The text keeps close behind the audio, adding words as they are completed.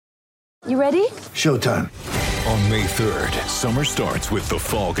You ready? Showtime. On May 3rd, summer starts with The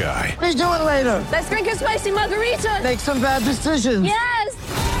Fall Guy. Let's do it later. Let's drink a spicy margarita. Make some bad decisions. Yes!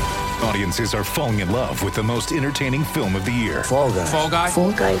 Audiences are falling in love with the most entertaining film of the year. Fall Guy. Fall Guy?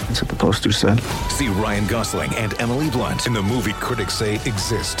 Fall guy. That's what the poster said. See Ryan Gosling and Emily Blunt in the movie critics say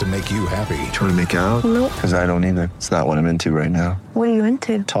exists to make you happy. Trying to make it out? Nope. Because I don't either. It's not what I'm into right now. What are you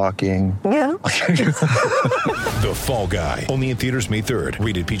into? Talking. Yeah. The Fall Guy. Only in theaters May 3rd.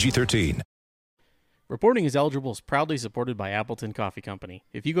 Rated PG-13. Reporting is Eligible is proudly supported by Appleton Coffee Company.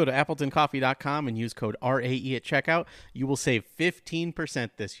 If you go to appletoncoffee.com and use code RAE at checkout, you will save 15%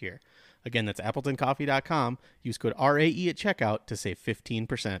 this year. Again, that's appletoncoffee.com. Use code RAE at checkout to save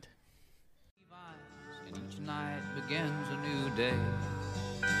 15%. And each night begins a new day.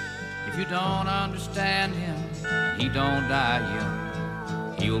 If you don't understand him, he don't die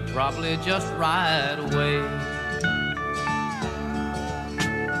young. He'll probably just ride away.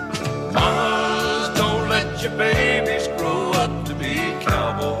 Mamas, don't let your babies grow up to be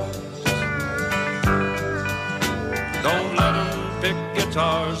cowboys. Don't let them pick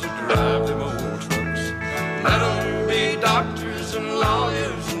guitars or drive them old trucks. Let them be doctors and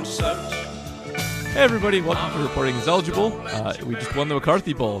lawyers and such. Hey everybody, welcome to Reporting is Eligible. We just won the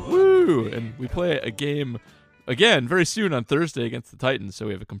McCarthy Bowl. Woo! And we play a game again very soon on Thursday against the Titans, so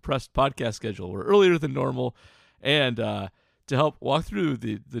we have a compressed podcast schedule. We're earlier than normal, and to help walk through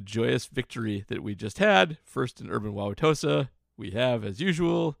the joyous victory that we just had, first in Urban Wauwatosa, we have, as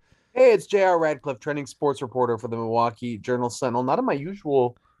usual... Hey, it's J.R. Radcliffe, trending sports reporter for the Milwaukee Journal-Sentinel. Not in my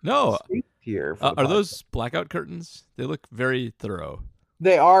usual state here. Are those blackout curtains? They look very thorough.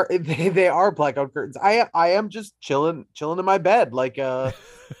 They are blackout curtains. I am just chilling in my bed, like like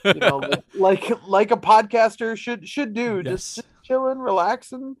a podcaster should do. Yes. Just chilling,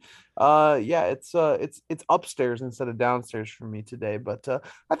 relaxing. It's upstairs instead of downstairs for me today. But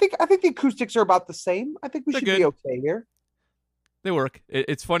I think the acoustics are about the same. I think we should be okay here. They work.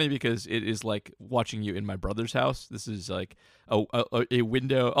 It's funny because it is like watching you in my brother's house. This is like a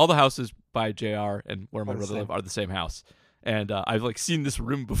window. All the houses by JR and where my brother live are the same house. And I've like seen this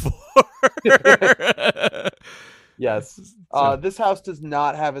room before. Yes. This house does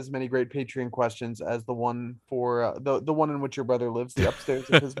not have as many great Patreon questions as the one for the one in which your brother lives, the upstairs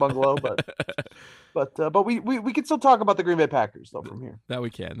of his bungalow. But we can still talk about the Green Bay Packers though from here. That we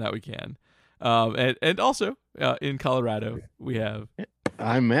can. And also in Colorado we have.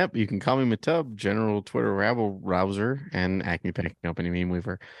 I'm Matt. You can call me Matub, General Twitter Rabble Rouser, and Acme Packing Company Meme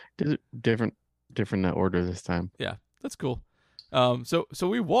Weaver. Different order this time. Yeah, that's cool. So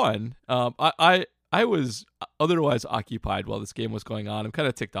we won. I was otherwise occupied while this game was going on. I'm kind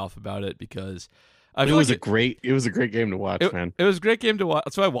of ticked off about it because it was a great game to watch, man. It was a great game to watch.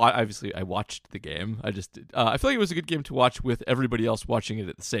 So I watched the game. I feel like it was a good game to watch with everybody else watching it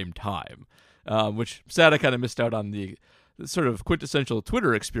at the same time. Which sad I kind of missed out on the sort of quintessential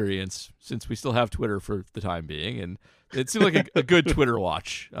Twitter experience since we still have Twitter for the time being, and it seemed like a good Twitter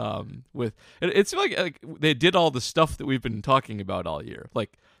watch. It seemed like they did all the stuff that we've been talking about all year.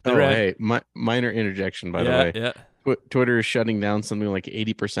 Like, minor interjection by the way. Yeah. Twitter is shutting down something like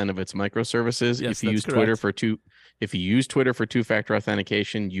 80% of its microservices. Yes, if you use Twitter for two-factor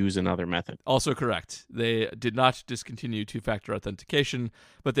authentication, use another method. Also correct. They did not discontinue two-factor authentication,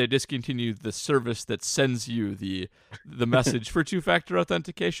 but they discontinued the service that sends you the message for two-factor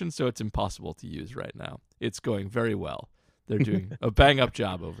authentication, so it's impossible to use right now. It's going very well. They're doing a bang-up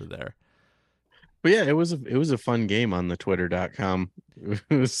job over there. But yeah, it was a fun game on the Twitter.com.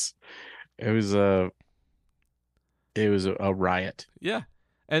 It was a riot. Yeah.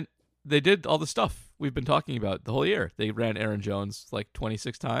 And they did all the stuff we've been talking about the whole year. They ran Aaron Jones like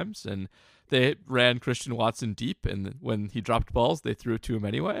 26 times, and they ran Christian Watson deep, and when he dropped balls, they threw it to him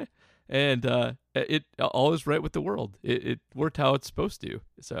anyway. And it all is right with the world. It worked how it's supposed to.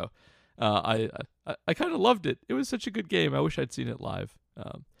 So I kind of loved it. It was such a good game. I wish I'd seen it live.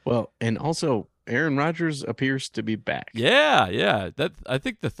 Well, and also Aaron Rodgers appears to be back. Yeah. I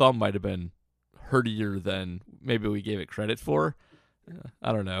think the thumb might have been hurtier than maybe we gave it credit for.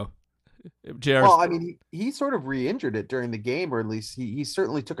 I don't know. Well, I mean, he sort of re-injured it during the game, or at least he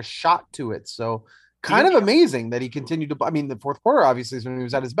certainly took a shot to it. So kind of amazing that he continued to. I mean, the fourth quarter obviously is when he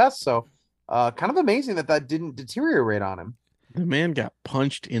was at his best. So kind of amazing that didn't deteriorate on him. The man got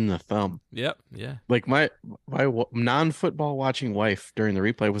punched in the thumb. Yep. Yeah. Like my non-football watching wife during the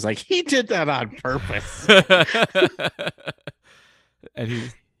replay was like, he did that on purpose.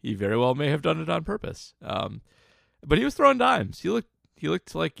 And he very well may have done it on purpose. But he was throwing dimes. He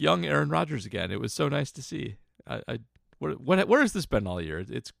looked like young Aaron Rodgers again. It was so nice to see. Where has this been all year?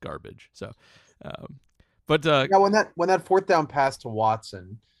 It's garbage. So, when that fourth down pass to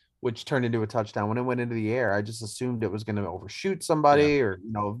Watson which turned into a touchdown. When it went into the air, I just assumed it was going to overshoot somebody, or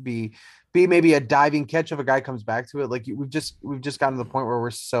be maybe a diving catch if a guy comes back to it. Like we've just gotten to the point where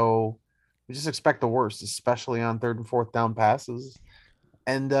we just expect the worst, especially on 3rd and 4th down passes.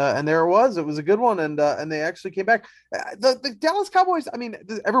 And there it was. It was a good one, and they actually came back. The Dallas Cowboys. I mean,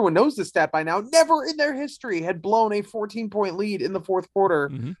 everyone knows this stat by now. Never in their history had blown a 14-point lead in the 4th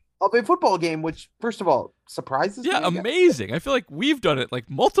quarter of a football game. Which, first of all, surprises me. Yeah, amazing. I feel like we've done it like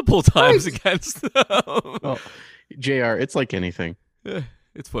multiple times against them. Well, JR, it's like anything.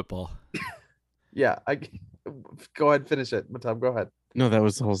 It's football. Yeah, go ahead, finish it, Matab. Go ahead. No, that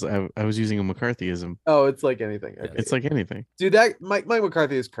was the whole. I was using a McCarthyism. Oh, it's like anything. Okay. It's like anything, dude. That Mike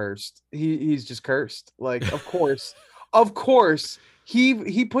McCarthy is cursed. He's just cursed. Like, of course,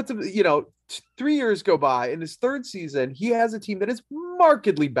 he puts him. 3 years go by. In his 3rd season, he has a team that is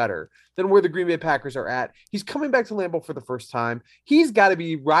markedly better than where the Green Bay Packers are at. He's coming back to Lambeau for the first time. He's got to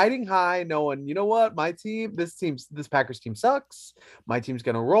be riding high, knowing, you know what, this Packers team sucks. My team's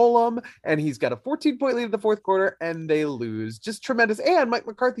gonna roll them, and he's got a 14-point lead in the 4th quarter, and they lose. Just tremendous. And Mike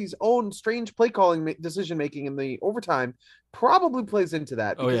McCarthy's own strange play calling decision making in the overtime probably plays into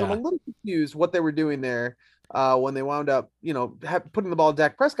that, because I'm a little confused what they were doing there. When they wound up, putting the ball in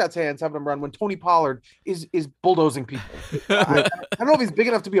Dak Prescott's hands, having him run when Tony Pollard is bulldozing people. I don't know if he's big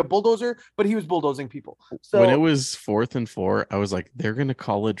enough to be a bulldozer, but he was bulldozing people. So when it was 4th and 4, I was like, they're going to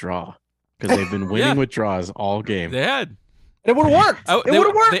call a draw because they've been winning with draws all game. They had. It would have worked. It would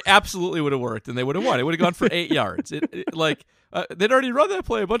have worked. They absolutely would have worked, and they would have won. It would have gone for 8 yards. They'd already run that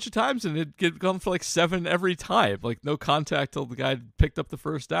play a bunch of times, and it'd gone for like 7 every time. Like no contact till the guy picked up the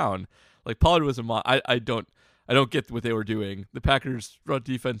first down. Like Pollard was I don't get what they were doing. The Packers' run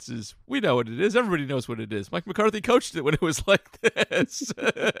defenses, we know what it is. Everybody knows what it is. Mike McCarthy coached it when it was like this.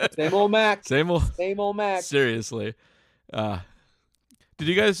 Same old Mac. Same old Mac. Seriously. Did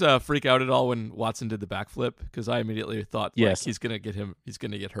you guys freak out at all when Watson did the backflip? Because I immediately thought, yes, he's gonna get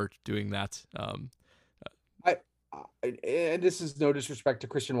hurt doing that. And this is no disrespect to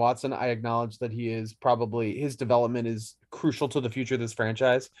Christian Watson. I acknowledge that his development is crucial to the future of this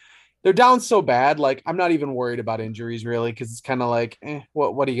franchise. They're down so bad. Like, I'm not even worried about injuries really, because it's kind of like,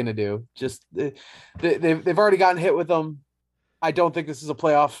 what are you gonna do? Just they've already gotten hit with them. I don't think this is a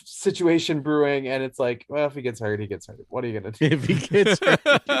playoff situation brewing, and it's like, well, if he gets hurt, he gets hurt. What are you gonna do? If he gets hurt,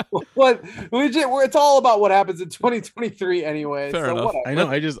 it's all about what happens in 2023 anyway. Fair enough. I know.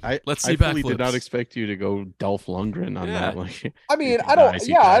 Let's see. I fully did not expect you to go Dolph Lundgren on that. Like, I mean, I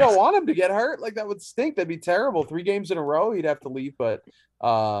don't want him to get hurt. Like, that would stink. That'd be terrible. 3 games in a row, he'd have to leave. But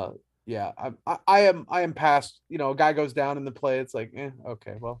yeah, I am past. A guy goes down in the play. It's like,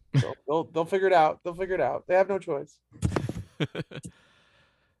 okay, well, they'll figure it out. They have no choice.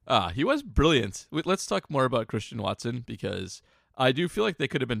 He was brilliant. Let's talk more about Christian Watson, because I do feel like they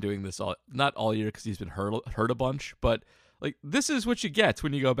could have been doing this not all year, because he's been hurt a bunch, but like, this is what you get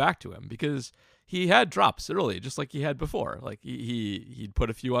when you go back to him, because he had drops early, just like he had before. Like he'd put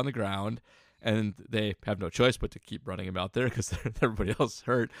a few on the ground, and they have no choice but to keep running him out there because everybody else is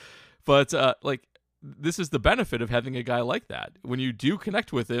hurt. But this is the benefit of having a guy like that. When you do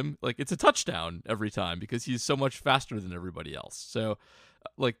connect with him, like, it's a touchdown every time because he's so much faster than everybody else. So,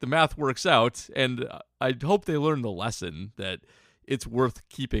 like, the math works out, and I hope they learn the lesson that it's worth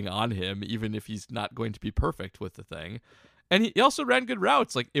keeping on him, even if he's not going to be perfect with the thing. And he also ran good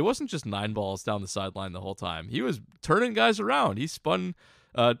routes. Like, it wasn't just 9 balls down the sideline the whole time. He was turning guys around. He spun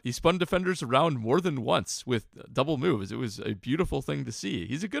defenders around more than once with double moves. It was a beautiful thing to see.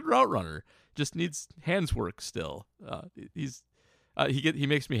 He's a good route runner. Just needs hands work still. He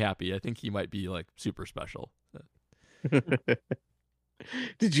makes me happy. I think he might be like super special.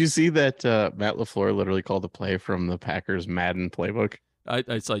 Did you see that Matt LaFleur literally called the play from the Packers Madden playbook?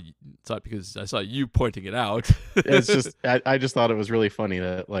 I saw it because I saw you pointing it out. It's just I just thought it was really funny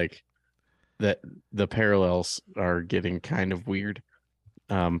that the parallels are getting kind of weird.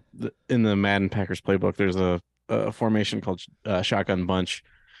 In the Madden Packers playbook, there's a formation called shotgun bunch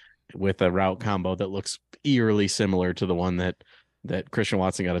with a route combo that looks eerily similar to the one that Christian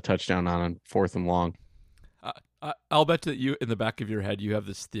Watson got a touchdown on 4th and long. I'll bet that you, in the back of your head, you have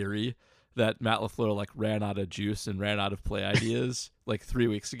this theory that Matt LaFleur like ran out of juice and ran out of play ideas like 3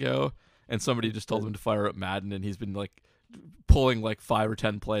 weeks ago, and somebody just told him to fire up Madden, and he's been like pulling like 5 or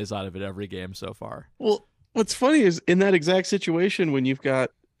 10 plays out of it every game so far. Well, what's funny is in that exact situation when you've got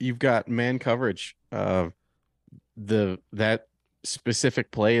man coverage, that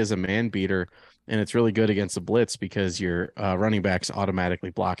specific play is a man beater, and it's really good against the blitz because your running back's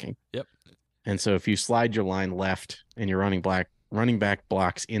automatically blocking. Yep. And so if you slide your line left and your running back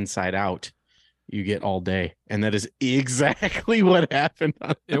blocks inside out, you get all day. And that is exactly what happened.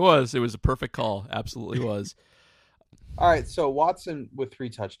 It was a perfect call. Absolutely was. All right, so Watson with 3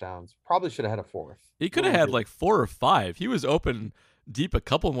 touchdowns probably should have had a 4th. He could have had like 4 or 5. He was open deep a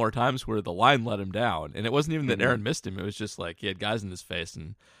couple more times where the line let him down, and it wasn't even that Aaron missed him. It was just like he had guys in his face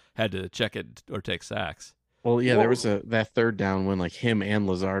and had to check it or take sacks. Well, yeah, there was that 3rd down when like him and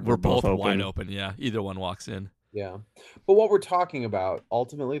Lazard were both open. wide open. Yeah, either one walks in. Yeah, but what we're talking about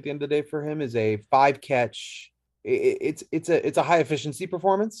ultimately at the end of the day for him is a 5 catch. It's a high efficiency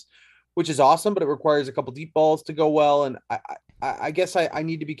performance, which is awesome, but it requires a couple deep balls to go well. And I guess I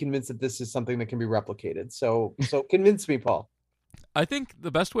need to be convinced that this is something that can be replicated. So convince me, Paul. I think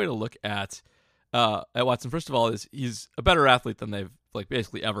the best way to look at Watson, first of all, is he's a better athlete than they've like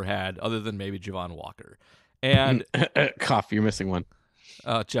basically ever had, other than maybe Javon Walker. And cough, you're missing one.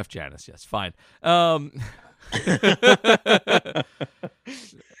 Jeff Janis, yes, fine.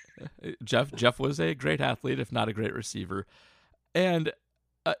 Jeff was a great athlete, if not a great receiver. And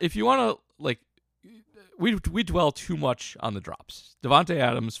if you want to, like, we dwell too much on the drops. Davante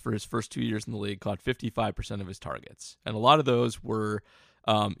Adams, for his first 2 years in the league, caught 55% of his targets. And a lot of those were,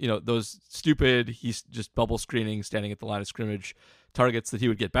 those stupid, he's just bubble screening, standing at the line of scrimmage targets that he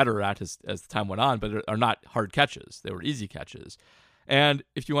would get better at as the time went on, but are not hard catches. They were easy catches. And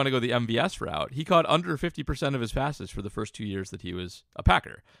if you want to go the MVS route, he caught under 50% of his passes for the first 2 years that he was a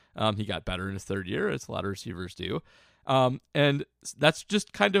Packer. He got better in his 3rd year, as a lot of receivers do. And that's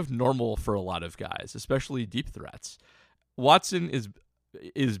just kind of normal for a lot of guys, especially deep threats. Watson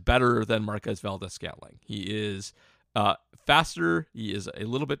is better than Marquez Valdes-Scantling. He is faster, he is a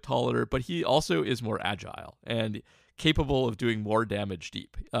little bit taller, but he also is more agile and capable of doing more damage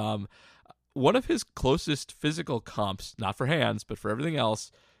deep. One of his closest physical comps, not for hands, but for everything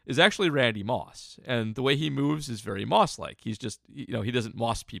else, is actually Randy Moss. And the way he moves is very Moss-like. He's just, he doesn't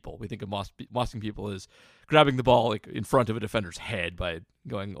moss people. We think of mossing people as grabbing the ball like in front of a defender's head by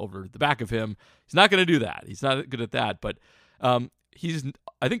going over the back of him. He's not going to do that. He's not good at that. But he's,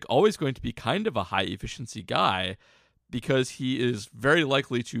 I think, always going to be kind of a high-efficiency guy because he is very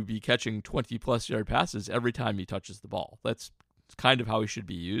likely to be catching 20-plus yard passes every time he touches the ball. That's kind of how he should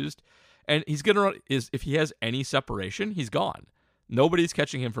be used. And he's going to run, if he has any separation, he's gone. Nobody's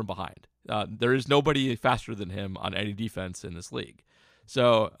catching him from behind. There is nobody faster than him on any defense in this league.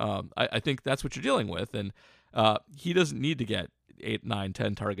 So I think that's what you're dealing with. And he doesn't need to get 8, 9,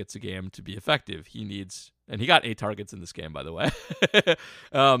 10 targets a game to be effective. He needs, and he got 8 targets in this game, by the way.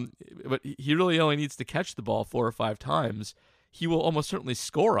 But he really only needs to catch the ball 4 or 5 times. He will almost certainly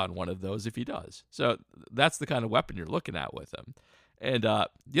score on one of those if he does. So that's the kind of weapon you're looking at with him. And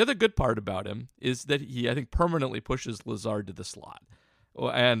the other good part about him is that he, I think, permanently pushes Lazard to the slot.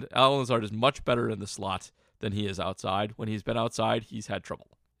 And Allen Lazard is much better in the slot than he is outside. When he's been outside, he's had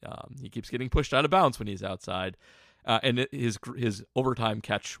trouble. He keeps getting pushed out of bounds when he's outside. And his overtime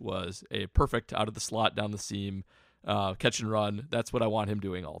catch was a perfect out of the slot down the seam catch and run. That's what I want him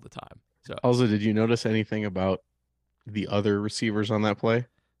doing all the time. So also, did you notice anything about the other receivers on that play?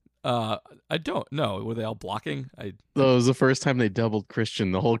 I don't know. Were they all blocking? That was the first time they doubled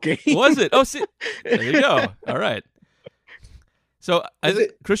Christian the whole game. Was it? Oh, see, there you go. All right. So I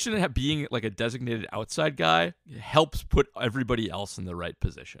think Christian being like a designated outside guy helps put everybody else in the right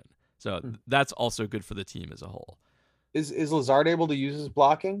position. So that's also good for the team as a whole. Is Lazard able to use his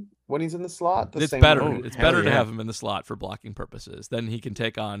blocking when he's in the slot? It's better. It's better to have him in the slot for blocking purposes. Then he can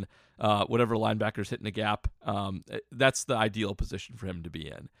take on whatever linebacker's hitting a gap. That's the ideal position for him to be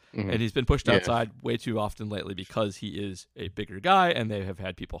in. Mm-hmm. And he's been pushed outside way too often lately because he is a bigger guy and they have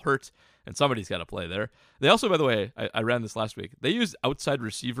had people hurt, and somebody's got to play there. They also, by the way, I ran this last week, they use outside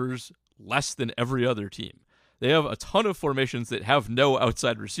receivers less than every other team. They have a ton of formations that have no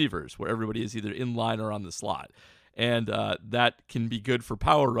outside receivers where everybody is either in line or on the slot. And that can be good for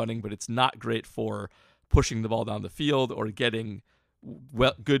power running, but it's not great for pushing the ball down the field or getting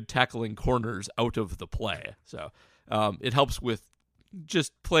good tackling corners out of the play. So it helps with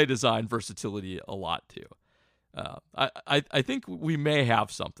just play design versatility a lot too. I think we may have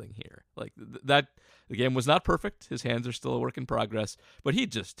something here. Like that, the game was not perfect. His hands are still a work in progress, but he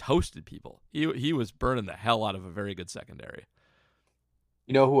just toasted people. He was burning the hell out of a very good secondary.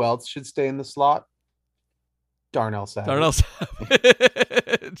 You know who else should stay in the slot? Darnell Savage.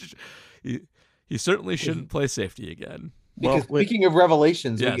 He certainly shouldn't play safety again. Because speaking of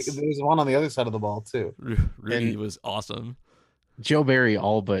revelations, there's one on the other side of the ball too. Rudy was awesome. Joe Barry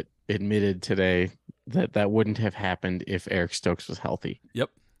all but admitted today that wouldn't have happened if Eric Stokes was healthy. Yep.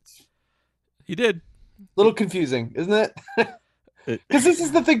 He did. Little confusing, isn't it? Because this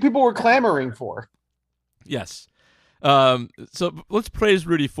is the thing people were clamoring for. Yes. So let's praise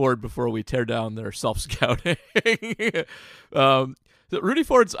Rudy Ford before we tear down their self-scouting. Rudy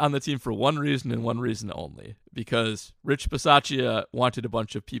Ford's on the team for one reason and one reason only, because Rich Bisaccia wanted a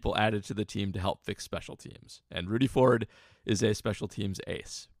bunch of people added to the team to help fix special teams, and Rudy Ford is a special teams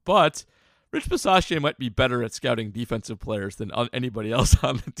ace. But Rich Bisaccia might be better at scouting defensive players than anybody else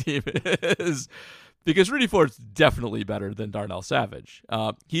on the team is, because Rudy Ford's definitely better than Darnell Savage.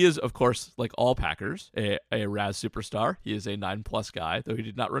 He is, of course, like all Packers, a RAS superstar. He is a 9+ guy, though he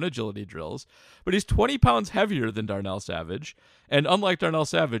did not run agility drills. But he's 20 pounds heavier than Darnell Savage, and unlike Darnell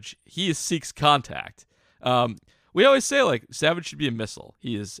Savage, he seeks contact. We always say, like, Savage should be a missile.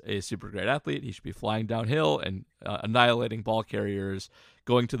 He is a super great athlete. He should be flying downhill and annihilating ball carriers,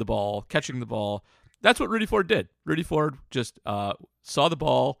 going to the ball, catching the ball. That's what Rudy Ford did. Rudy Ford just saw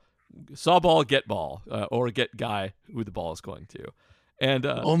ball, get ball, or get guy who the ball is going to. And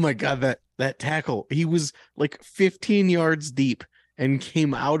oh my God, that tackle! He was like 15 yards deep and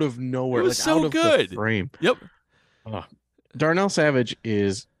came out of nowhere. It was like so out of good. The frame. Yep. Darnell Savage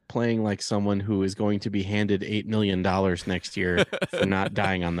is playing like someone who is going to be handed $8 million next year for not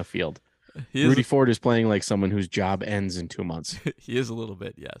dying on the field. Rudy Ford is playing like someone whose job ends in 2 months. He is a little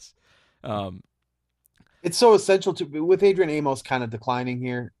bit, yes. It's so essential with Adrian Amos kind of declining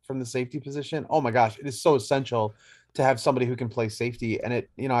here from the safety position. Oh my gosh, it is so essential to have somebody who can play safety. And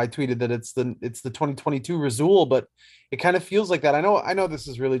I tweeted that it's the 2022 Rasul, but it kind of feels like that. I know this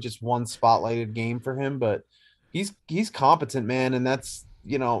is really just one spotlighted game for him, but he's competent, man. And that's,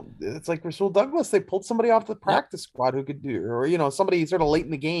 it's like Rasul Douglas. They pulled somebody off the practice squad who could do, or somebody sort of late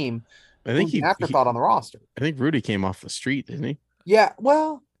in the game. I think he afterthought on the roster. I think Rudy came off the street, didn't he? Yeah.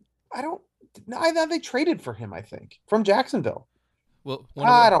 Well, they traded for him, I think, from Jacksonville. Well,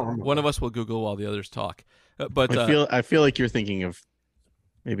 I don't remember. One of us will Google while the others talk. But I feel like you're thinking of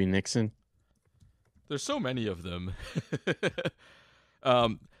maybe Nixon. There's so many of them.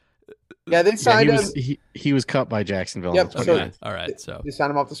 Yeah, they signed him. He was cut by Jacksonville. Yep. So all right. So they signed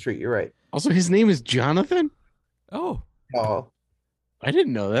him off the street. You're right. Also, his name is Jonathan. Oh, I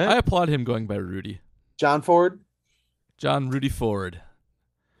didn't know that. I applaud him going by Rudy. John Rudy Ford.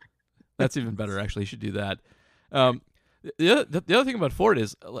 That's even better. Actually, he should do that. The other thing about Ford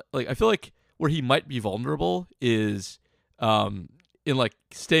is, like, I feel like where he might be vulnerable is in like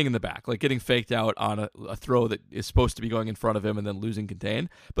staying in the back, like getting faked out on a throw that is supposed to be going in front of him and then losing contain.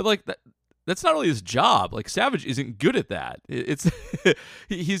 But like that's not really his job. Like Savage isn't good at that. It's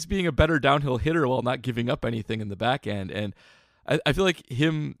he's being a better downhill hitter while not giving up anything in the back end. And I feel like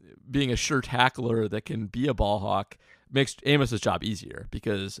him being a sure tackler that can be a ball hawk makes Amos's job easier,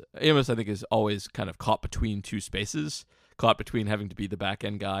 because Amos, I think, is always kind of caught between two spaces, caught between having to be the back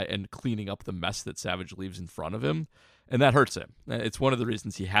end guy and cleaning up the mess that Savage leaves in front of him. And that hurts him. It's one of the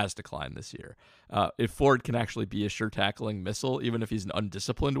reasons he has declined this year. If Ford can actually be a sure tackling missile, even if he's an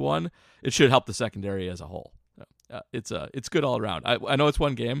undisciplined one, it should help the secondary as a whole. It's good all around. I know it's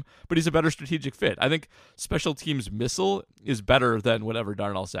one game, but he's a better strategic fit. I think special teams missile is better than whatever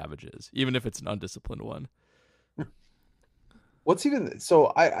Darnell Savage is, even if it's an undisciplined one. What's even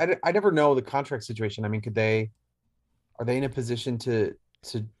so? I never know the contract situation. I mean, are they in a position to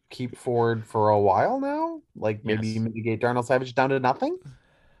keep Ford for a while now? Like maybe mitigate Darnell Savage down to nothing?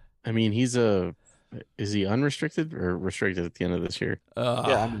 I mean, is he unrestricted or restricted at the end of this year?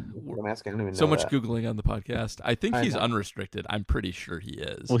 I'm asking. I don't even so know much that. Googling on the podcast. I think he's unrestricted. I'm pretty sure he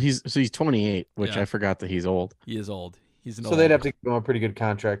is. Well, he's 28, which I forgot that he's old. He is old. So they'd have to give him a pretty good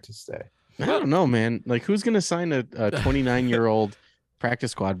contract to stay. I don't know, man. Like, who's gonna sign a 29-year-old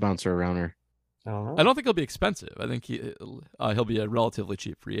practice squad bouncer around her? I don't know. I don't think he'll be expensive. I think he'll be a relatively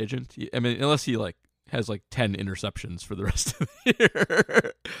cheap free agent. I mean, unless he has 10 interceptions for the rest of the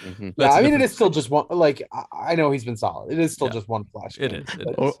year. Mm-hmm. Yeah, I mean, it is still just one. Like, I know he's been solid. It is still just one flash game. It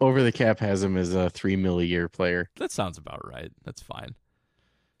is. Over the cap has him as a $3 million a year player. That sounds about right. That's fine.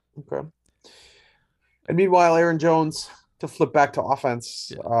 Okay. And meanwhile, Aaron Jones, to flip back to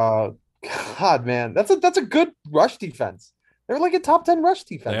offense. Yeah. God, man, that's a good rush defense. They're like a top 10 rush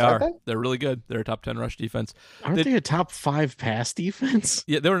defense, aren't they? They're really good. They're a top 10 rush defense. Aren't they a top 5 pass defense?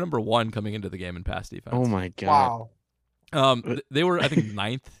 Yeah, they were number 1 coming into the game in pass defense. Oh my god! Wow. They were, I think,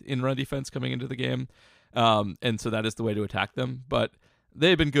 9th in run defense coming into the game, and so that is the way to attack them. But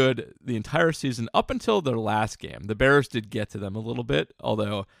they've been good the entire season up until their last game. The Bears did get to them a little bit,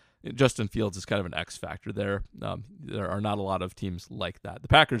 although Justin Fields is kind of an X factor there. There are not a lot of teams like that. The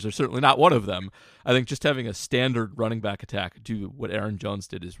Packers are certainly not one of them. I think just having a standard running back attack do what Aaron Jones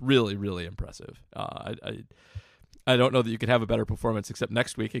did is really, really impressive. I don't know that you could have a better performance except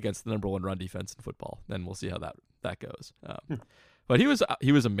next week against the number 1 run defense in football. Then we'll see how that goes. But he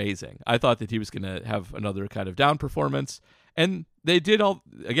was amazing. I thought that he was going to have another kind of down performance. And they did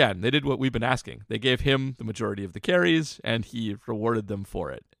what we've been asking. They gave him the majority of the carries, and he rewarded them for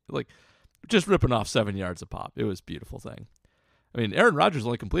it. Like, just ripping off 7 yards a pop. It was a beautiful thing. I mean, Aaron Rodgers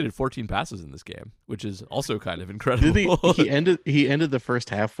only completed 14 passes in this game, which is also kind of incredible. He ended the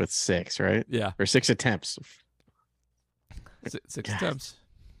first half with 6, right? Yeah. Or 6 attempts. 6 attempts.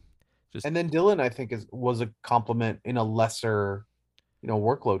 And then Dylan, I think, was a compliment in a lesser,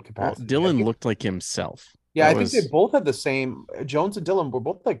 workload capacity. Dylan looked like himself. Yeah, I think they both had the same. Jones and Dylan were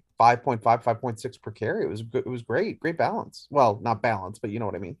both like 5.5, 5.6 per carry. It was great balance. Well, not balance, but you know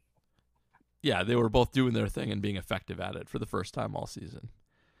what I mean. Yeah, they were both doing their thing and being effective at it for the first time all season.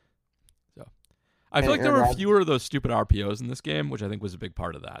 So, I feel like there were fewer of those stupid RPOs in this game, which I think was a big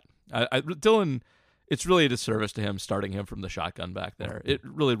part of that. Dylan, it's really a disservice to him starting him from the shotgun back there. It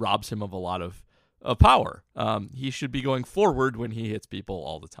really robs him of a lot of power. He should be going forward when he hits people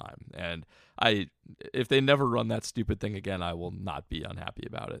all the time. And if they never run that stupid thing again, I will not be unhappy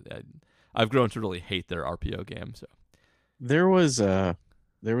about it. I've grown to really hate their RPO game. So there was a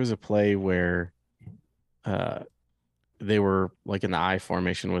play where they were like in the I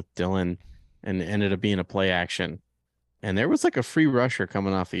formation with Dylan, and it ended up being a play action. And there was like a free rusher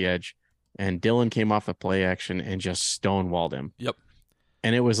coming off the edge, and Dylan came off a play action and just stonewalled him. Yep.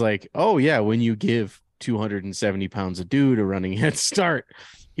 And it was like, oh yeah, when you give 270 pounds a dude a running head start,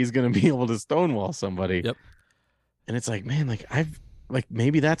 he's going to be able to stonewall somebody. Yep. And it's like, man,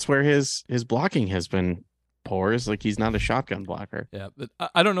 maybe that's where his blocking has been poor, is like he's not a shotgun blocker. Yeah, but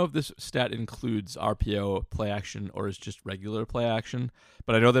I don't know if this stat includes RPO play action or is just regular play action,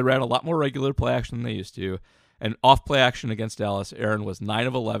 but I know they ran a lot more regular play action than they used to. And off play action against Dallas, Aaron was 9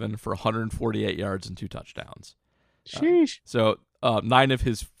 of 11 for 148 yards and 2 touchdowns. Sheesh. So 9 of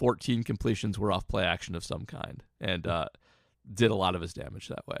his 14 completions were off play action of some kind, and did a lot of his damage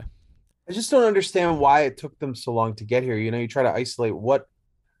that way. I just don't understand why it took them so long to get here. You try to isolate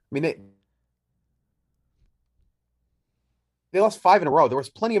they lost 5 in a row. There was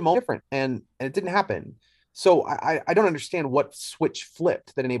plenty of moments different, and it didn't happen. So I don't understand what switch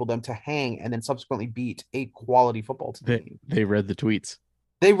flipped that enabled them to hang and then subsequently beat a quality football team. They read the tweets.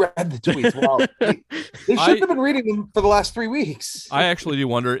 They read the tweets. Well, they should have been reading them for the last 3 weeks. I actually do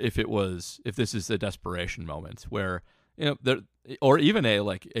wonder if this is a desperation moment where, or even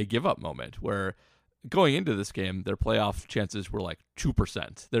a give up moment where going into this game, their playoff chances were like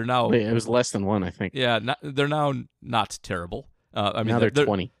 2%. They're now, it was less than 1, I think. Yeah. They're now not terrible. I mean, now they're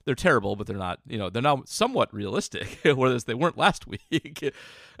 20. They're terrible, but they're not, they're now somewhat realistic, whereas they weren't last week.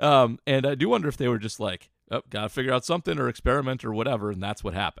 And I do wonder if they were just like, oh, got to figure out something or experiment or whatever, and that's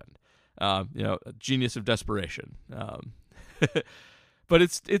what happened. A genius of desperation. But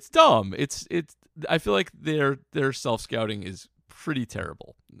it's dumb. It's I feel like their self-scouting is pretty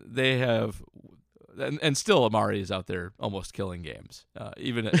terrible. They have, and still Amari is out there almost killing games,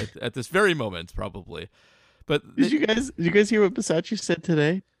 even at this very moment, probably. But did you guys hear what Bisaccia said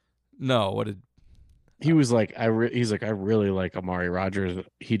today? No, what did he was like? I really like Amari Rodgers.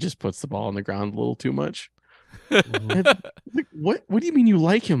 He just puts the ball on the ground a little too much. Like, what do you mean you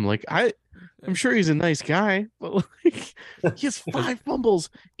like him? Like I'm sure he's a nice guy, but like he has 5 fumbles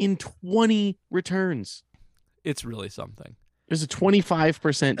in 20 returns. It's really something. There's a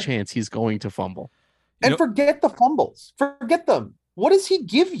 25% chance he's going to fumble. And forget the fumbles. Forget them. What does he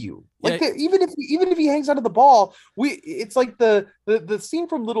give you? Like even if he hangs onto the ball, it's like the scene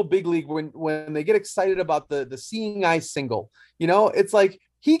from Little Big League when they get excited about the seeing eye single. It's like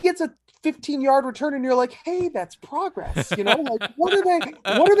he gets a 15-yard return and you're like, hey, that's progress. Like what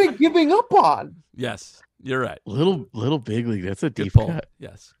are they giving up on? Yes, you're right. Little Big League. That's a deep cut.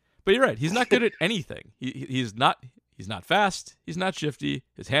 Yes, but you're right. He's not good at anything. He's not fast. He's not shifty.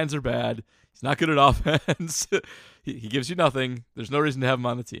 His hands are bad. He's not good at offense. He gives you nothing. There's no reason to have him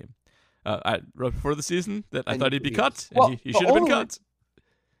on the team. I wrote before the season that I thought he'd be cut, and he should have been cut.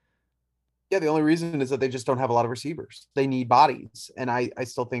 Yeah, the only reason is that they just don't have a lot of receivers. They need bodies, and I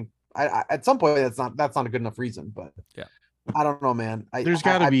still think at some point that's not a good enough reason. But yeah, I don't know, man. There's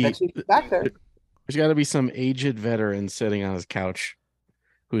got to be back there. There's got to be some aged veteran sitting on his couch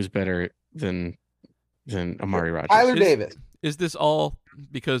who's better than Amari Rodgers. Tyler Davis. Is this all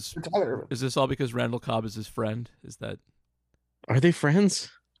because Randall Cobb is his friend? Is that? Are they friends?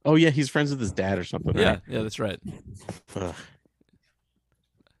 Oh yeah, he's friends with his dad or something. Yeah, right? Yeah, that's right. Ugh.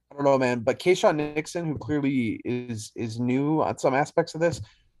 I don't know, man. But Keyshawn Nixon, who clearly is new on some aspects of this,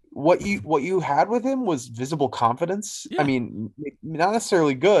 what you had with him was visible confidence. Yeah. I mean, not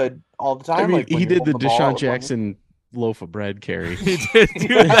necessarily good all the time. I mean, like he did the Deshaun Jackson loaf of bread carry. He did do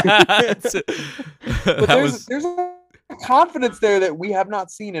that. But there's a confidence there that we have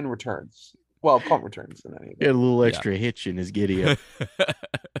not seen in returns. Well, punt returns in any. He had a little extra hitch in his giddy up.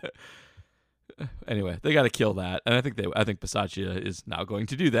 Anyway, they got to kill that, and I think Bisaccia is now going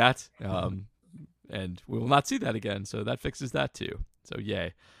to do that, and we will not see that again. So that fixes that too. So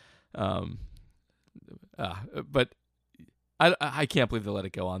yay. But I can't believe they let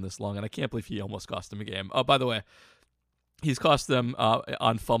it go on this long, and I can't believe he almost cost them a game. Oh, by the way, he's cost them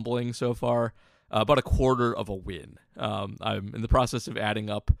on fumbling so far about a quarter of a win. I'm in the process of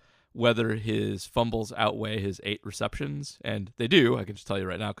adding up whether his fumbles outweigh his 8 receptions, and they do. I can just tell you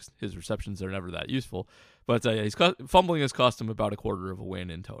right now because his receptions are never that useful. But fumbling has cost him about a quarter of a win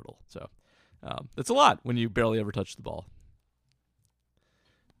in total. So that's a lot when you barely ever touch the ball.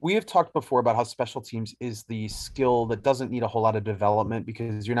 We have talked before about how special teams is the skill that doesn't need a whole lot of development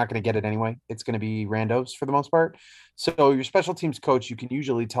because you're not going to get it anyway. It's going to be randos for the most part. So your special teams coach, you can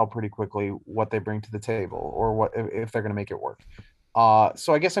usually tell pretty quickly what they bring to the table or what if they're going to make it work.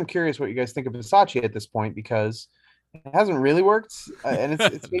 So I guess I'm curious what you guys think of Bisaccia at this point because it hasn't really worked, and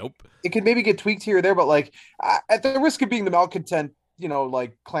it's nope. It could maybe get tweaked here or there, but like at the risk of being the malcontent,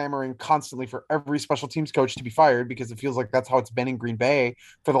 like clamoring constantly for every special teams coach to be fired because it feels like that's how it's been in Green Bay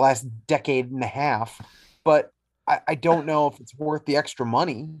for the last decade and a half. But I don't know if it's worth the extra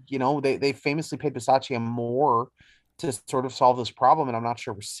money. They famously paid Bisaccia more to sort of solve this problem, and I'm not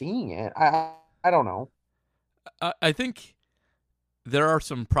sure we're seeing it. I don't know. I think there are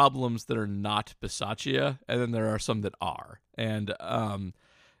some problems that are not Bisaccia, and then there are some that are. And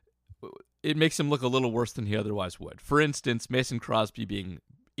it makes him look a little worse than he otherwise would. For instance, Mason Crosby being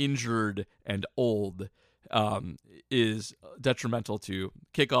injured and old is detrimental to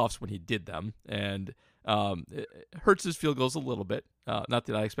kickoffs when he did them, and it hurts his field goals a little bit. Not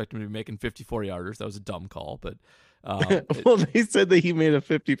that I expect him to be making 54-yarders. That was a dumb call, but well, they said that he made a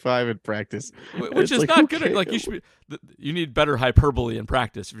 55 in practice, which is not good. Like you need better hyperbole in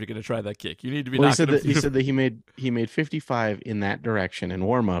practice if you're going to try that kick. You need to be. Well, he said that he made 55 in that direction in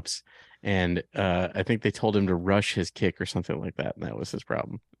warmups, and I think they told him to rush his kick or something like that, and that was his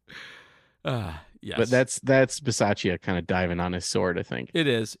problem. Yes, but that's Bisaccia kind of diving on his sword. I think it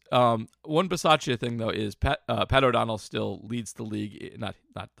is. One Bisaccia thing though is Pat O'Donnell still leads the league. Not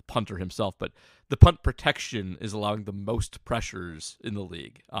the punter himself, but the punt protection is allowing the most pressures in the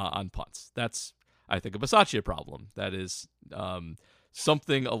league on punts. That's, I think, a Bisaccia problem. That is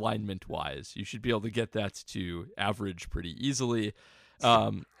something alignment wise. You should be able to get that to average pretty easily.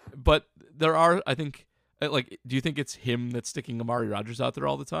 But there are, I think, do you think it's him that's sticking Amari Rodgers out there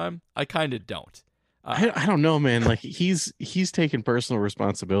all the time? I kind of don't. I don't know, man. Like he's taken personal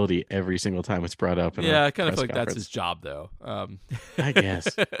responsibility every single time it's brought up. Yeah, I kind of feel like that's his job, though. I guess.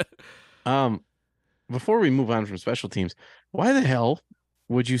 Before we move on from special teams, why the hell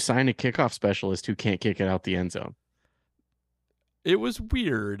would you sign a kickoff specialist who can't kick it out the end zone? It was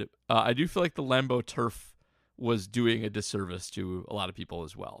weird. I do feel like the Lambeau turf was doing a disservice to a lot of people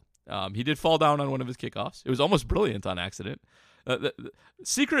as well. He did fall down on one of his kickoffs. It was almost brilliant on accident. The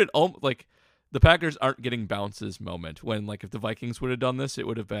secret, the Packers aren't getting bounces moment when, if the Vikings would have done this, it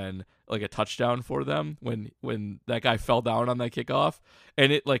would have been like a touchdown for them when that guy fell down on that kickoff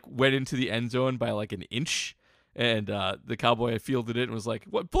and it went into the end zone by an inch and the Cowboy fielded it and was like,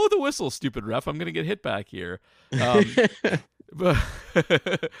 "What? Blow the whistle, stupid ref! I'm gonna get hit back here." But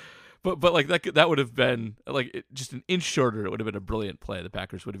that would have been just an inch shorter. It would have been a brilliant play. The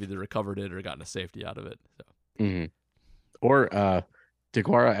Packers would have either recovered it or gotten a safety out of it. So. Mm-hmm. Or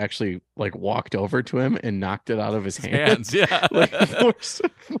DeGuara actually walked over to him and knocked it out of his hands. Yeah. Wow.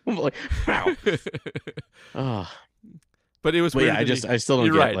 Oh. But it was weird. Yeah, I still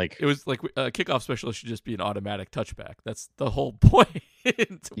don't get right. It was a kickoff specialist should just be an automatic touchback. That's the whole point.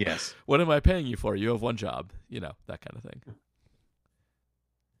 Yes. What am I paying you for? You have one job. That kind of thing.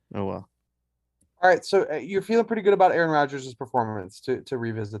 Oh well. All right, so you're feeling pretty good about Aaron Rodgers' performance. To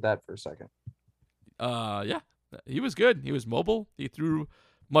revisit that for a second. Yeah. He was good. He was mobile. He threw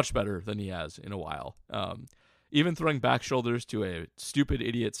much better than he has in a while. Even throwing back shoulders to a stupid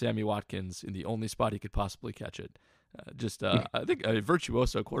idiot Sammy Watkins in the only spot he could possibly catch it. I think a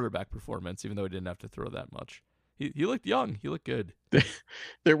virtuoso quarterback performance, even though he didn't have to throw that much. He looked young. He looked good.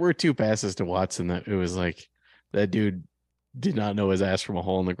 There were 2 passes to Watson that it was that dude did not know his ass from a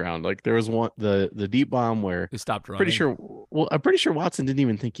hole in the ground. There was one, the deep bomb where he stopped running. I'm pretty sure Watson didn't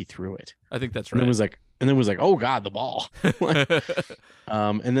even think he threw it. I think that's right. And then was like, oh God, the ball.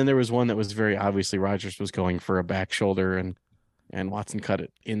 And then there was one that was very obviously Rodgers was going for a back shoulder and Watson cut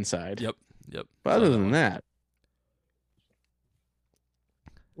it inside. Yep. But other than that.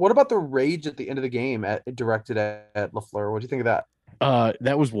 What about the rage at the end of the game directed at LaFleur? What do you think of that?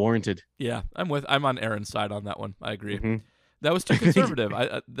 That was warranted. Yeah, I'm on Aaron's side on that one. I agree. Mm-hmm. That was too conservative.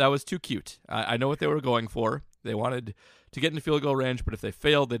 That was too cute. I know what they were going for. They wanted to get into field goal range, but if they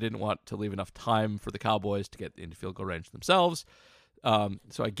failed, they didn't want to leave enough time for the Cowboys to get into field goal range themselves.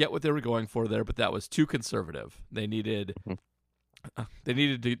 So I get what they were going for there, but that was too conservative. They needed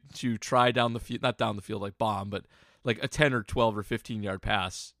to try down the field, not down the field like bomb, but like a 10 or 12 or 15-yard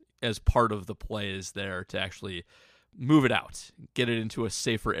pass as part of the plays there to actually move it out, get it into a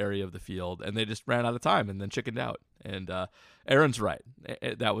safer area of the field, and they just ran out of time and then chickened out. And Aaron's right.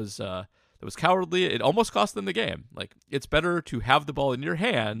 That was cowardly. It almost cost them the game. Like, it's better to have the ball in your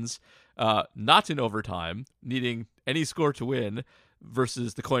hands, not in overtime, needing any score to win,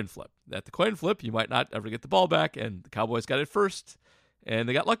 versus the coin flip. At the coin flip, you might not ever get the ball back, and the Cowboys got it first, and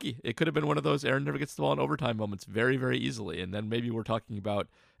they got lucky. It could have been one of those Aaron never gets the ball in overtime moments very, very easily, and then maybe we're talking about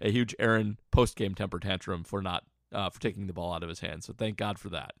a huge Aaron post-game temper tantrum for not for taking the ball out of his hands. So thank God for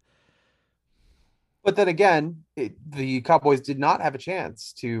that. But then again, the Cowboys did not have a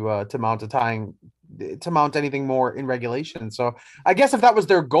chance to mount anything more in regulation. So I guess if that was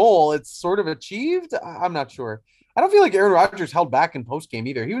their goal, it's sort of achieved. I'm not sure. I don't feel like Aaron Rodgers held back in post game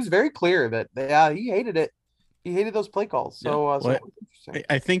either. He was very clear that he hated it. He hated those play calls. So,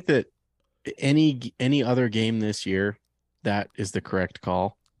 I think that any other game this year, that is the correct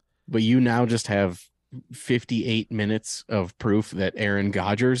call. But you now just have 58 minutes of proof that Aaron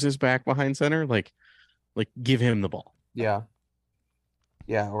Rodgers is back behind center. Like give him the ball. Yeah.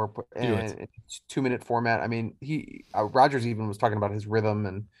 Or in 2-minute format. I mean, Rodgers even was talking about his rhythm,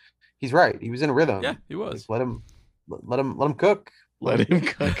 and he's right. He was in a rhythm. Yeah, he was. Let him cook. Let him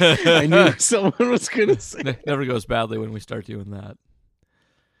cook. I knew someone was going to say. Never goes badly when we start doing that.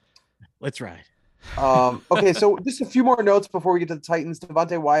 Let's ride. Okay, so just a few more notes before we get to the Titans.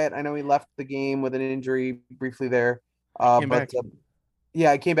 Devontae Wyatt, I know he left the game with an injury briefly there. He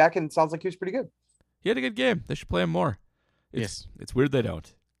came back and it sounds like he was pretty good. He had a good game. They should play him more. It's weird they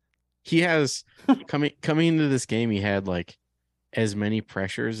don't. He has coming into this game, he had like as many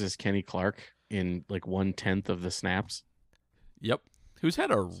pressures as Kenny Clark in like 1/10 of the snaps. Yep. Who's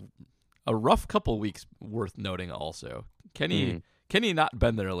had a rough couple weeks worth noting also. Kenny not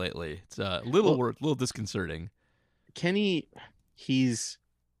been there lately. It's a little disconcerting. Kenny, he's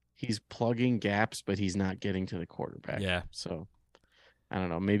plugging gaps, but he's not getting to the quarterback. Yeah. So I don't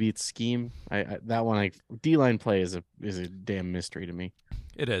know. Maybe it's scheme. D-line play is a damn mystery to me.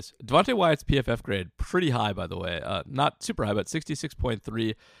 It is. Devontae Wyatt's PFF grade, pretty high, by the way. Not super high, but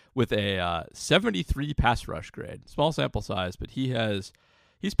 66.3 with a 73 pass rush grade. Small sample size, but he's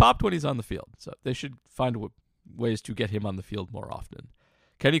popped when he's on the field. So they should find ways to get him on the field more often.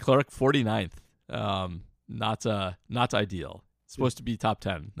 Kenny Clark, 49th. Not ideal. Supposed to be top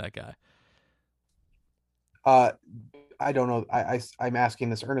 10, that guy. I don't know. I'm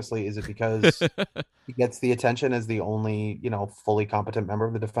asking this earnestly. Is it because he gets the attention as the only, fully competent member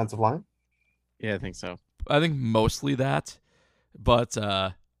of the defensive line? Yeah, I think so. I think mostly that, but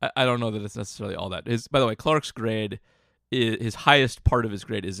I don't know that it's necessarily all that. By the way, Clark's grade, his highest part of his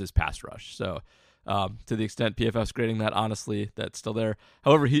grade is his pass rush. So to the extent PFF's grading that, honestly, that's still there.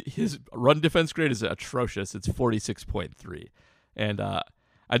 However, his run defense grade is atrocious. It's 46.3. And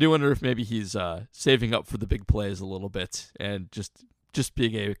I do wonder if maybe he's saving up for the big plays a little bit and just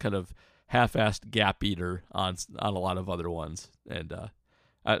being a kind of half-assed gap eater on a lot of other ones. And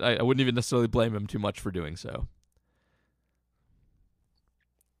I wouldn't even necessarily blame him too much for doing so.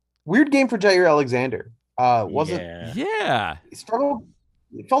 Weird game for Jair Alexander. Yeah. He struggled.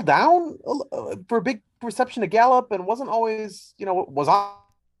 He fell down for a big reception to Gallup and wasn't always, was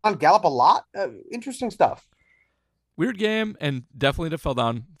on Gallup a lot. Interesting stuff. Weird game, and definitely fell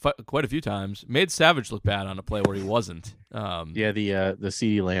down quite a few times. Made Savage look bad on a play where he wasn't. The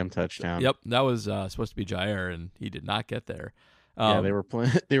CeeDee Lamb touchdown. Yep, that was supposed to be Jair, and he did not get there.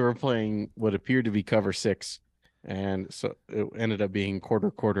 They were playing what appeared to be cover 6, and so it ended up being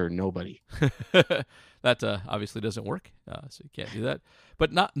quarter nobody. That obviously doesn't work, so you can't do that.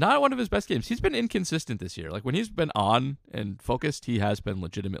 But not one of his best games. He's been inconsistent this year. Like when he's been on and focused, he has been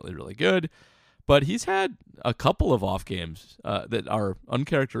legitimately really good. But he's had a couple of off games that are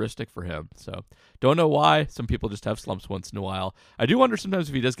uncharacteristic for him. So don't know why. Some people just have slumps once in a while. I do wonder sometimes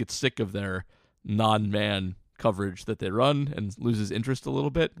if he does get sick of their non-man coverage that they run and loses interest a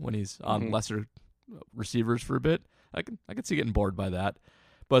little bit when he's on lesser receivers for a bit. I can see getting bored by that.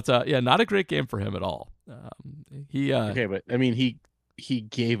 But not a great game for him at all. Okay, but I mean he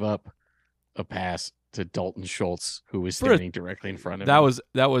gave up a pass to Dalton Schultz, who was standing directly in front of him.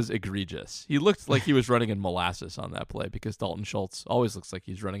 That was egregious. He looked like he was running in molasses on that play because Dalton Schultz always looks like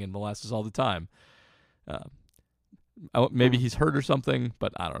he's running in molasses all the time. Maybe he's hurt or something,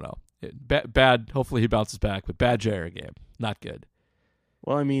 but I don't know. Bad. Hopefully he bounces back, but bad Jair game. Not good.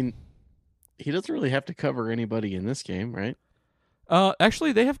 Well, I mean, he doesn't really have to cover anybody in this game, right?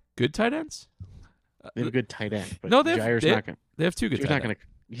 Actually, they have good tight ends. They have a good tight end, but no, Jair's not going. They have two good tight ends.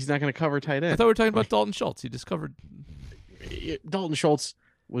 He's not going to cover tight end. I thought we were talking about Dalton Schultz. He just covered. Dalton Schultz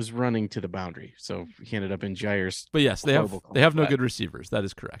was running to the boundary, so he ended up in Jair's. But yes, they have no good receivers. That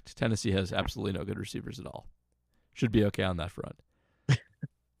is correct. Tennessee has absolutely no good receivers at all. Should be okay on that front.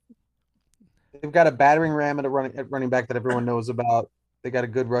 They've got a battering ram at running back that everyone knows about. They got a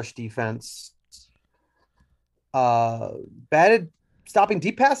good rush defense. Batted stopping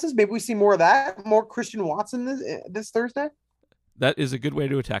deep passes. Maybe we see more of that. More Christian Watson this Thursday. That is a good way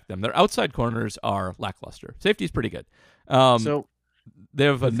to attack them. Their outside corners are lackluster. Safety's pretty good. So they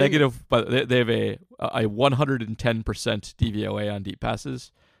have a negative, but they have a 110% DVOA on deep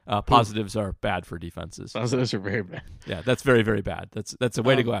passes. Positives are bad for defenses. Positives are very bad. Yeah, that's very, very bad. That's a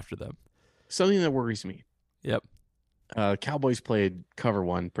way to go after them. Something that worries me. Yep. Cowboys played cover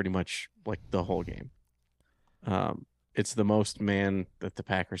one pretty much like the whole game. It's the most man that the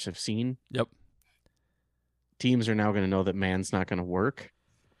Packers have seen. Yep. Teams are now going to know that man's not going to work.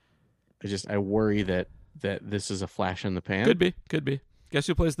 I worry that this is a flash in the pan. Could be. Guess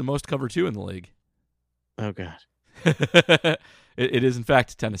who plays the most cover two in the league? Oh God. It is in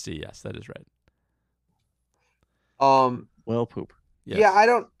fact Tennessee. Yes, that is right. Well, poop. Yes.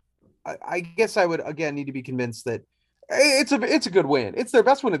 Yeah, I guess I would again need to be convinced that it's a good win. It's their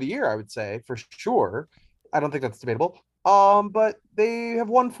best win of the year, I would say, for sure. I don't think that's debatable. But they have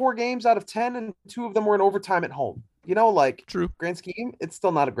won 4 games out of 10, and 2 of them were in overtime at home. True. Grand scheme, it's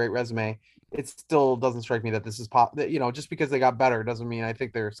still not a great resume. It still doesn't strike me that this is just because they got better doesn't mean I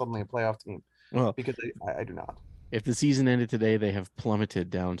think they're suddenly a playoff team. Well, because I do not. If the season ended today, they have plummeted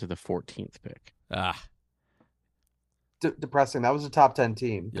down to the 14th pick. Depressing. That was a top 10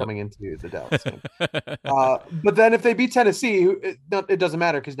 team coming into the Dallas game. But then if they beat Tennessee, it doesn't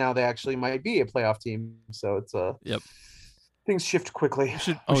matter because now they actually might be a playoff team. So it's things shift quickly.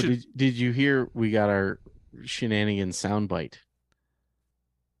 Did you hear we got our shenanigans soundbite?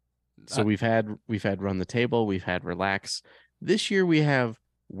 So we've had run the table, we've had relax. This year we have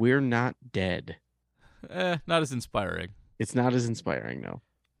we're not dead. Not as inspiring. It's not as inspiring, no.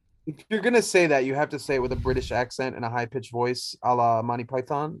 If you're gonna say that, you have to say it with a British accent and a high pitched voice, a la Monty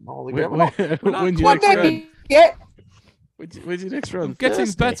Python. When's your next run? When's your next run?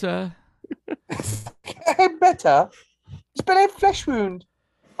 Getting better. Better. It's been a flesh wound.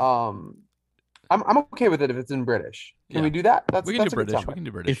 I'm okay with it if it's in British. Can we do that? We can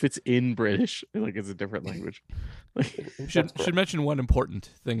do British. If it's in British, like it's a different language. Should mention one important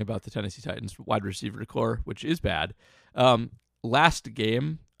thing about the Tennessee Titans wide receiver core, which is bad. Last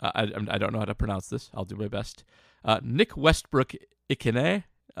game, I don't know how to pronounce this. I'll do my best. Nick Westbrook Ikene,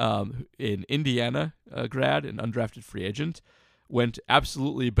 in Indiana grad and undrafted free agent, went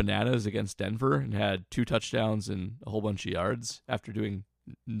absolutely bananas against Denver and had 2 touchdowns and a whole bunch of yards after doing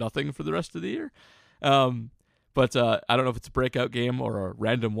nothing for the rest of the year. But I don't know if it's a breakout game or a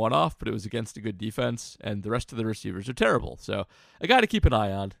random one-off, but it was against a good defense, and the rest of the receivers are terrible. So a guy to keep an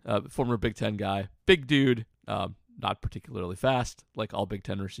eye on, former Big Ten guy, big dude, not particularly fast, like all Big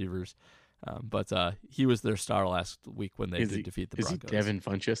Ten receivers. But he was their star last week when they did defeat the Broncos. Is he Devin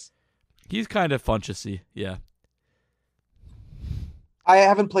Funchess? He's kind of Funchessy, yeah. I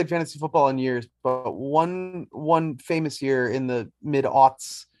haven't played fantasy football in years, but one famous year in the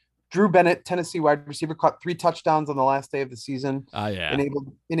mid-aughts, Drew Bennett, Tennessee wide receiver, caught 3 touchdowns on the last day of the season. Yeah.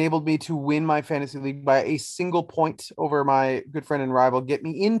 Enabled me to win my fantasy league by a single point over my good friend and rival, get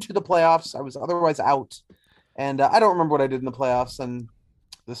me into the playoffs. I was otherwise out. And I don't remember what I did in the playoffs, and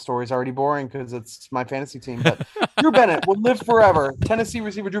the story's already boring because it's my fantasy team. But Drew Bennett will live forever. Tennessee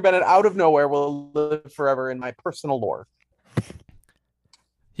receiver Drew Bennett out of nowhere will live forever in my personal lore.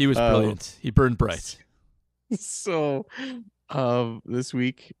 He was brilliant. He burned bright. So this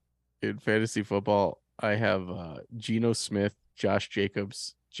week in fantasy football, I have Geno Smith, Josh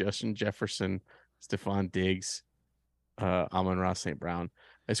Jacobs, Justin Jefferson, Stephon Diggs, Amon-Ra St. Brown.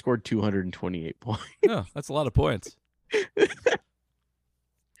 I scored 228 points. Yeah, that's a lot of points.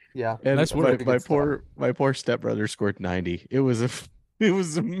 Yeah. And nice work. My poor stepbrother scored 90. It was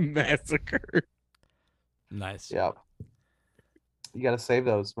a massacre. Nice. Yeah. You got to save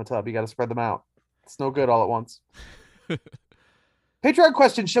those, Matub. You got to spread them out. It's no good all at once. Patreon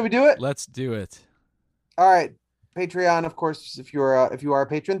question. Shall we do it? Let's do it. All right. Patreon, of course, if you are a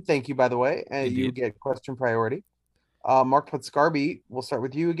patron, thank you, by the way. And you get question priority. Mark Putscarby, we'll start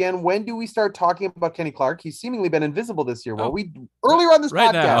with you again. When do we start talking about Kenny Clark? He's seemingly been invisible this year. Well, we earlier on this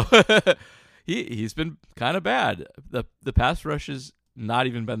podcast. Now. He's been kind of bad. The pass rush has not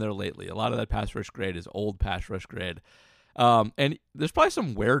even been there lately. A lot of that pass rush grade is old pass rush grade. And there's probably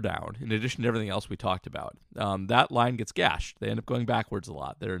some wear down in addition to everything else we talked about. That line gets gashed. They end up going backwards a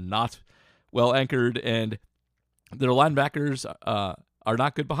lot. They're not well anchored, and their linebackers are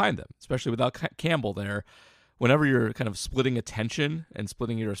not good behind them, especially without Campbell there. Whenever you're kind of splitting attention and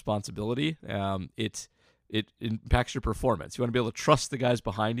splitting your responsibility, it impacts your performance. You want to be able to trust the guys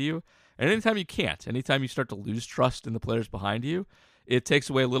behind you, and anytime you can't, anytime you start to lose trust in the players behind you, it takes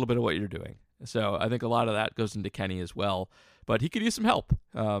away a little bit of what you're doing. So I think a lot of that goes into Kenny as well, but he could use some help.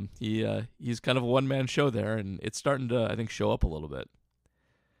 He's kind of a one-man show there, and it's starting to, I think, show up a little bit.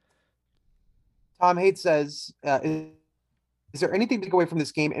 Tom Haight says, is there anything to take away from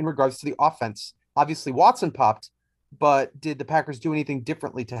this game in regards to the offense? Obviously, Watson popped, but did the Packers do anything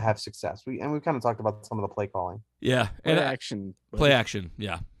differently to have success? We've kind of talked about some of the play calling. Yeah, play action. Play action,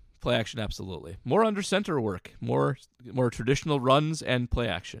 yeah. Play action, absolutely. More under center work, more traditional runs and play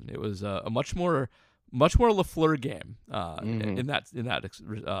action. It was a much more LaFleur game in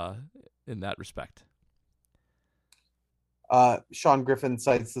that respect. Sean Griffin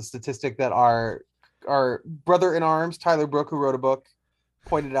cites the statistic that our brother in arms, Tyler Brook, who wrote a book,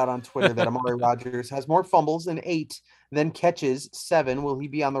 pointed out on Twitter that Amari Rodgers has more fumbles in 8 than catches 7. Will he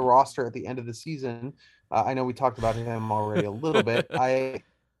be on the roster at the end of the season? I know we talked about him already a little bit.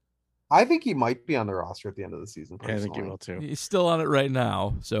 I think he might be on the roster at the end of the season. Yeah, I think he will too. He's still on it right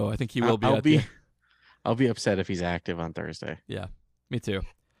now, so I think he will be. I'll be upset if he's active on Thursday. Yeah, me too.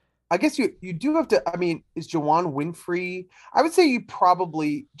 I guess you do have to. I mean, is Juwann Winfree? I would say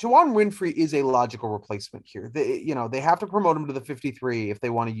Juwann Winfree is a logical replacement here. They have to promote him to the 53 if they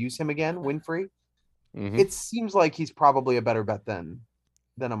want to use him again. Winfree. Mm-hmm. It seems like he's probably a better bet than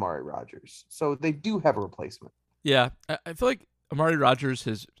Amari Rodgers. So they do have a replacement. Yeah, I feel like Amari Rodgers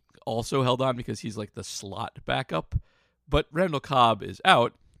has also held on because he's like the slot backup, but Randall Cobb is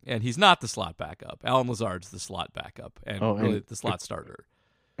out and he's not the slot backup. Alan Lazard's the slot backup and really the slot starter.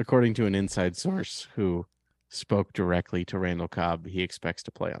 According to an inside source who spoke directly to Randall Cobb, he expects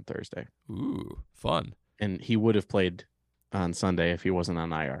to play on Thursday. Ooh, fun. And he would have played on Sunday if he wasn't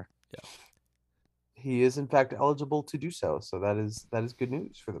on IR. Yeah. He is in fact eligible to do so. So that is good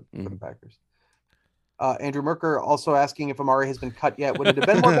news for the Packers. Andrew Merker also asking if Amari has been cut yet. Would it have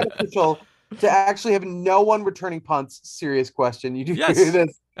been more beneficial to actually have no one returning punts? Serious question. You do yes, hear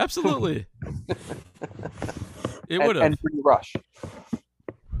this? Absolutely. It would have. And bring rush.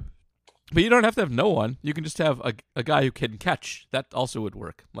 But you don't have to have no one. You can just have a guy who can catch. That also would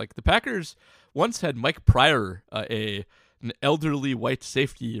work. Like the Packers once had Mike Pryor, an elderly white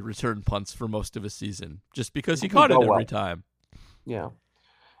safety, return punts for most of a season just because he caught it every time. Yeah.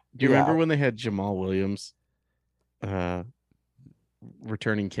 Do you remember when they had Jamal Williams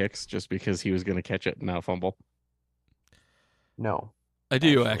returning kicks just because he was going to catch it and not fumble? No. I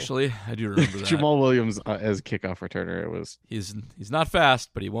do actually. I do remember that. Jamal Williams as kickoff returner. It was. He's not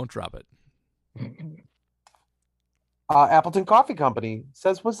fast, but he won't drop it. Appleton Coffee Company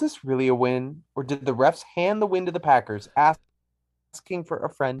says, was this really a win, or did the refs hand the win to the Packers? Asking for a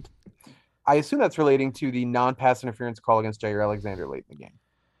friend. I assume that's relating to the non-pass interference call against Jair Alexander late in the game.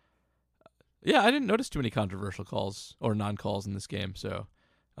 Yeah, I didn't notice too many controversial calls or non-calls in this game, so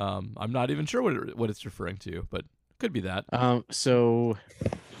I'm not even sure what it's referring to, but could be that. So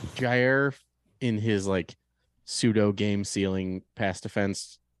Jair, in his like pseudo game sealing pass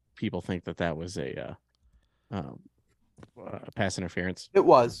defense, people think that was a pass interference. It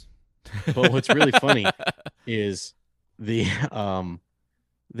was. But what's really funny is there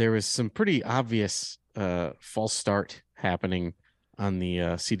was some pretty obvious false start happening on the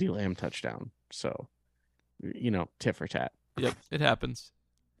CeeDee Lamb touchdown. So, tit for tat. Yep, it happens.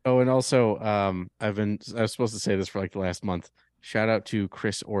 Oh, and also, I was supposed to say this for like the last month. Shout out to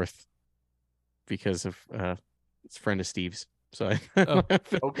Chris Orth because of it's a friend of Steve's. So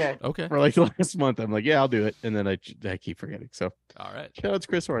okay. For like the last month, I'm like, yeah, I'll do it, and then I keep forgetting. So all right, shout out to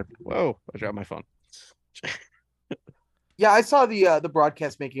Chris Orth. Whoa, I dropped my phone. Yeah, I saw the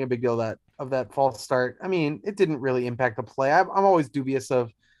broadcast making a big deal of that false start. I mean, it didn't really impact the play. I'm always dubious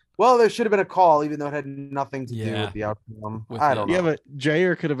of, well, there should have been a call, even though it had nothing to do with the outcome. I don't know. Yeah, but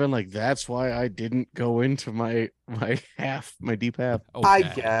Jair could have been like, that's why I didn't go into my deep half. Okay. I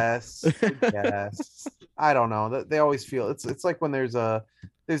guess. I don't know. They always feel it's like when there's a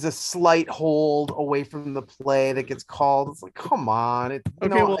slight hold away from the play that gets called. It's like, come on.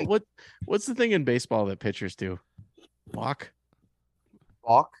 What's the thing in baseball that pitchers do? Balk?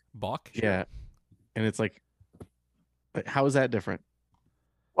 Yeah. And it's like, how is that different?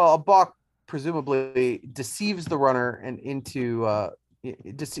 Well, a balk presumably deceives the runner and into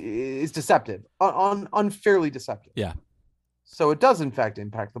it just is deceptive, unfairly deceptive. Yeah. So it does in fact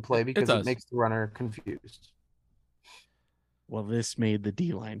impact the play because it does. makes the runner confused. Well, this made the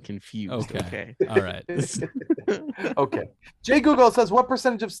D line confused. Okay. All right. Okay. Jay Google says, what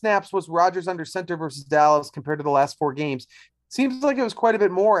percentage of snaps was Rodgers under center versus Dallas compared to the last 4 games? Seems like it was quite a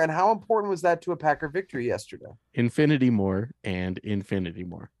bit more. And how important was that to a Packer victory yesterday? Infinity more and infinity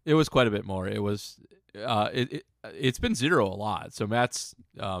more. It was quite a bit more. It was it's been 0 a lot. So Matt's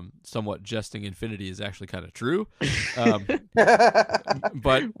somewhat jesting infinity is actually kind of true.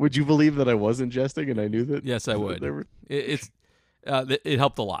 But would you believe that I wasn't jesting and I knew that? Yes, I would. It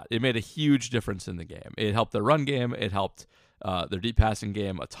helped a lot. It made a huge difference in the game. It helped their run game. It helped their deep passing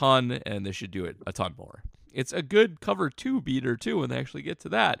game a ton, and they should do it a ton more. It's a good cover 2 beater too when they actually get to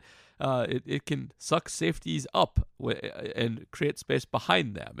that. It can suck safeties up and create space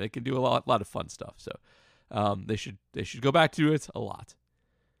behind them. It can do a lot of fun stuff. So they should go back to it a lot.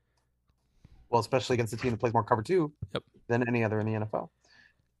 Well, especially against a team that plays more cover 2 than any other in the NFL.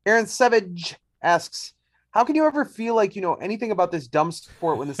 Aaron Savage asks, how can you ever feel like you know anything about this dumb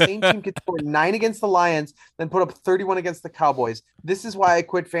sport when the same team could score 9 against the Lions, then put up 31 against the Cowboys? This is why I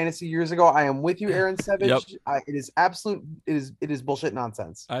quit fantasy years ago. I am with you, Aaron Savage. It is absolute. It is bullshit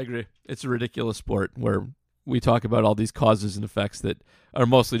nonsense. I agree. It's a ridiculous sport where we talk about all these causes and effects that are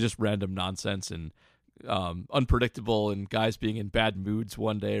mostly just random nonsense and unpredictable, and guys being in bad moods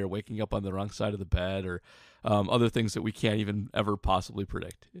one day or waking up on the wrong side of the bed or other things that we can't even ever possibly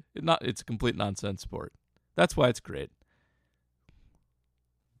predict. It's a complete nonsense sport. That's why it's great.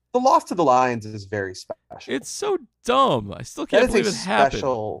 The loss to the Lions is very special. It's so dumb. I still can't believe it happened.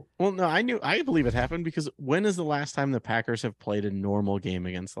 Well, no, I believe it happened because when is the last time the Packers have played a normal game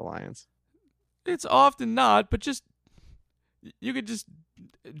against the Lions? It's often not, but you could just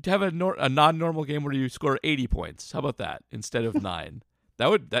have a non-normal game where you score 80 points. How about that instead of 9?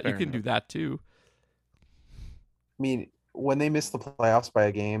 You can do that too. I mean, when they miss the playoffs by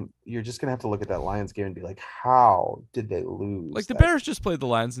a game, you're just gonna have to look at that Lions game and be like, how did they lose? Like the Bears just played the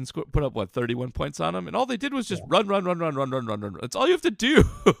Lions and put up 31 points on them, and all they did was just run. That's all you have to do.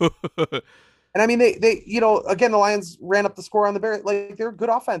 And I mean, they again, the Lions ran up the score on the Bears. Like, they're a good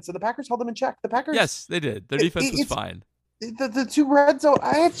offense, and the Packers held them in check. The Packers, yes, they did. Their defense was fine. The 2 red zone,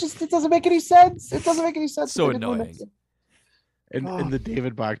 it doesn't make any sense. It doesn't make any sense. So annoying. And the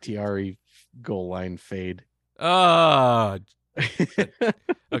David Bakhtiari goal line fade. Okay,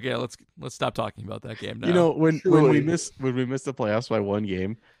 let's stop talking about that game now. You know, when we miss the playoffs by 1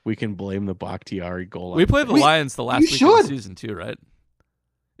 game, we can blame the Bakhtiari goal line. We play the Lions the last week of the season too, right?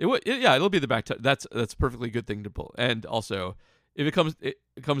 It'll be the back. That's a perfectly good thing to pull. And also, if it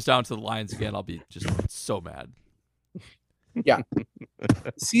comes down to the Lions again, I'll be just so mad. Yeah,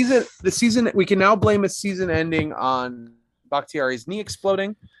 the season we can now blame a season ending on Bakhtiari's knee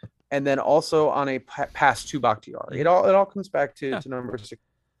exploding, and then also on a pass to Bakhtiari. It all comes back to number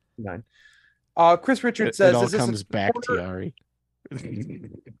 69. Chris Richards says, it all comes back to Bakhtiari.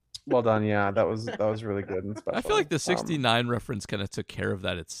 Well done. Yeah, that was really good and special. I feel like the 69 reference kind of took care of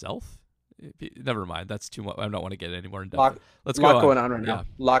that itself. Never mind. That's too much. I don't want to get any more in depth. Let's go. Lot going on right now.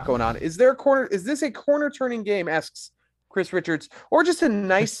 Lot going on. Is this a corner turning game? Asks Chris Richards, or just a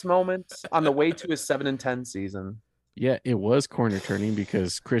nice moment on the way to his 7-10 season? Yeah, it was corner turning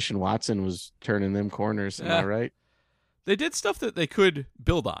because Christian Watson was turning them corners. Am I right? They did stuff that they could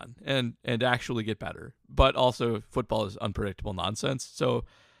build on and actually get better. But also, football is unpredictable nonsense. So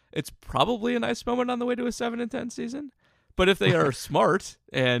it's probably a nice moment on the way to a 7-10 season. But if they are smart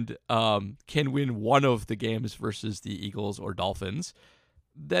and can win one of the games versus the Eagles or Dolphins,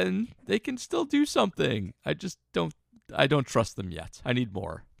 then they can still do something. I don't trust them yet. I need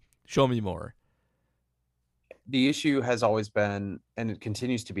more. Show me more. The issue has always been, and it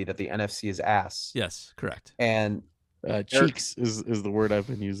continues to be, that the NFC is ass. Yes, correct. And cheeks is the word I've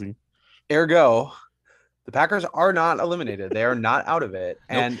been using. Ergo, the Packers are not eliminated. They are not out of it.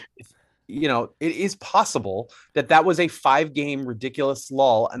 Nope. And, it is possible that was a 5-game ridiculous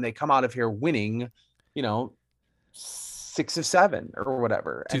lull, and they come out of here winning, 6 of 7 or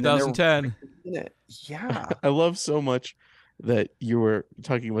whatever. 2010. Yeah. I love so much that you were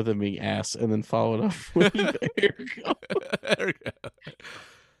talking about them being ass and then followed up with ergo.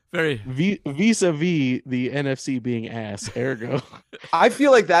 Very vis-a-vis the NFC being ass, ergo. I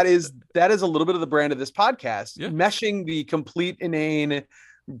feel like that is a little bit of the brand of this podcast, yeah. Meshing the complete inane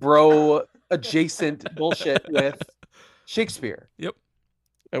bro adjacent bullshit with Shakespeare. Yep.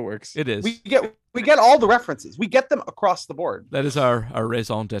 That works. It is. We get all the references. We get them across the board. That is our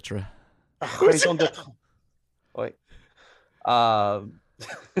raison d'etre. Raison d'etre. Wait.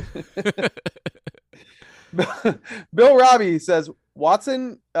 Bill Robbie says,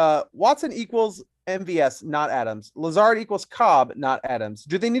 Watson equals MVS, not Adams. Lazard equals Cobb, not Adams.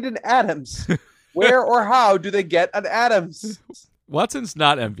 Do they need an Adams? Where or how do they get an Adams? Watson's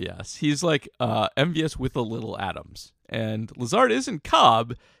not MVS. He's like MVS with a little Adams. And Lazard isn't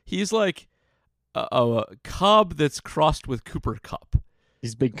Cobb. He's like a Cobb that's crossed with Cooper Kupp.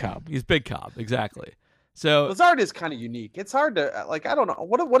 He's Big Cobb. He's Big Cobb, exactly. So Lazard is kind of unique. It's hard to I don't know.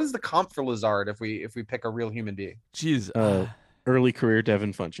 What is the comp for Lazard if we pick a real human being? Jeez, early career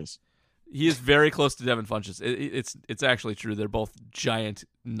Devin Funchess. He is very close to Devin Funchess. It's actually true. They're both giant,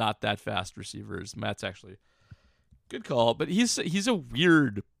 not that fast receivers. Matt's actually good call, but he's a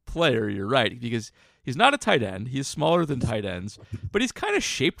weird player. You're right, because he's not a tight end. He's smaller than tight ends, but he's kind of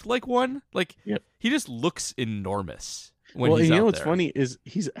shaped like one. Like he just looks enormous when he's out there. What's funny is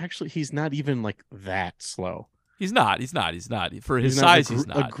he's not even like that slow. He's not. For his size, he's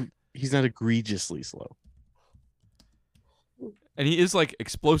not. He's not egregiously slow. And he is like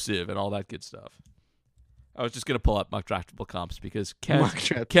explosive and all that good stuff. I was just going to pull up mock draftable comps because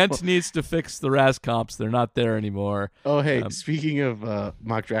Kent needs to fix the Raz comps. They're not there anymore. Oh, hey, speaking of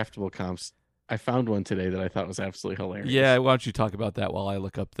mock draftable comps, I found one today that I thought was absolutely hilarious. Yeah, why don't you talk about that while I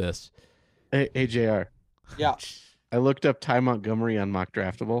look up this? Hey JR. Yeah. I looked up Ty Montgomery on mock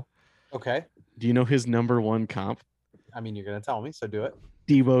draftable. Okay. Do you know his number one comp? I mean, you're going to tell me, so do it.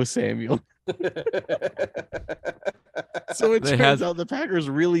 Deebo Samuel. So it turns out the Packers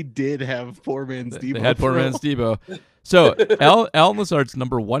really did have poor man's Deebo. They had poor man's Deebo. So Alan Lazard's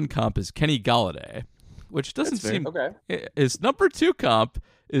number one comp is Kenny Galladay, which doesn't seem okay. His number two comp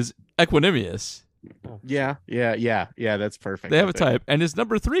is Equanimous. Yeah, that's perfect. They have a type, and his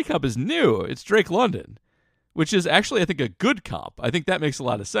number three comp is new. It's Drake London, which is actually I think a good comp. I think that makes a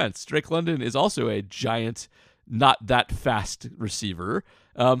lot of sense. Drake London is also a giant, not that fast receiver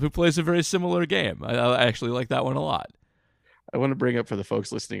who plays a very similar game. I actually like that one a lot. I want to bring up for the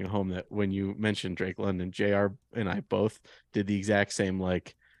folks listening at home that when you mentioned Drake London, JR and I both did the exact same,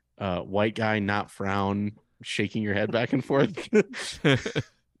 like white guy, not frown, shaking your head back and forth.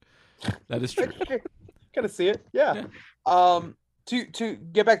 That is true. Kind of see it. Yeah. To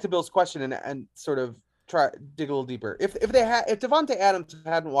get back to Bill's question and sort of try dig a little deeper. If Davante Adams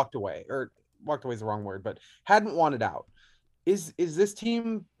hadn't walked away is the wrong word, but hadn't wanted out, is this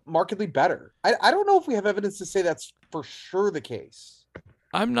team markedly better? I don't know if we have evidence to say that's for sure the case.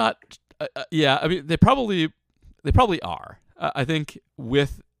 I'm not. Yeah, I mean they probably are. I think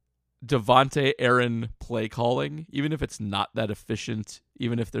with Davante Aaron play calling, even if it's not that efficient,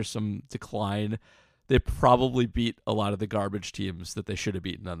 even if there's some decline, they probably beat a lot of the garbage teams that they should have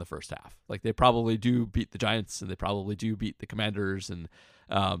beaten on the first half. Like they probably do beat the Giants and they probably do beat the Commanders, and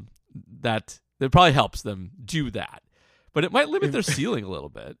that probably helps them do that. But it might limit their ceiling a little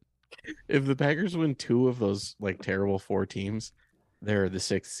bit. If the Packers win two of those like terrible four teams, they're the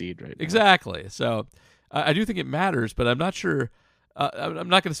 6th seed right now. Exactly. So I do think it matters, but I'm not sure. I'm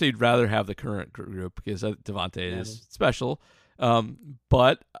not going to say you'd rather have the current group because Davante is special.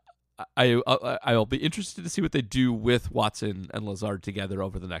 But I'll be interested to see what they do with Watson and Lazard together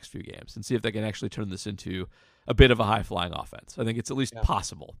over the next few games and see if they can actually turn this into a bit of a high-flying offense. I think it's at least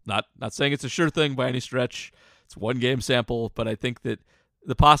possible. Not saying it's a sure thing by any stretch. It's one game sample, but I think that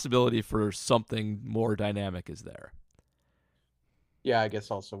the possibility for something more dynamic is there. Yeah, I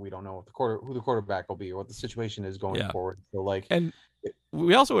guess also we don't know who the quarterback will be or what the situation is going forward. So and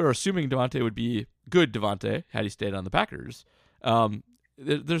we also are assuming Davante would be good Davante had he stayed on the Packers.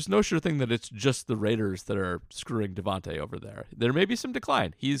 There's no sure thing that it's just the Raiders that are screwing Davante over there. There may be some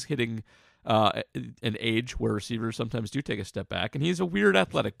decline. He's hitting an age where receivers sometimes do take a step back, and he's a weird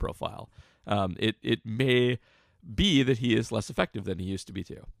athletic profile. It may be that he is less effective than he used to be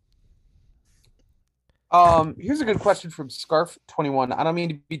too. Here's a good question from Scarf21. I don't mean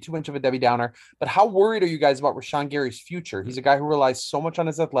to be too much of a Debbie Downer, but how worried are you guys about Rashawn Gary's future? He's a guy who relies so much on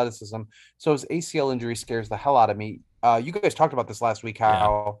his athleticism, so his ACL injury scares the hell out of me. You guys talked about this last week,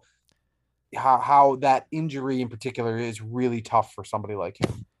 how that injury in particular is really tough for somebody like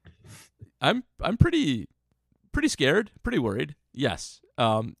him. I'm pretty scared, pretty worried. Yes.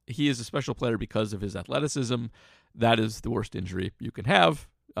 He is a special player because of his athleticism. That is the worst injury you can have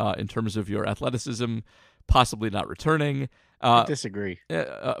in terms of your athleticism, possibly not returning. I disagree.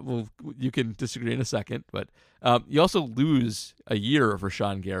 Well, you can disagree in a second, but you also lose a year of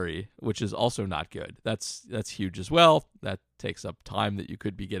Rashawn Gary, which is also not good. That's huge as well. That takes up time that you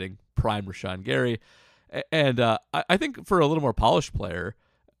could be getting prime Rashawn Gary. And I think for a little more polished player,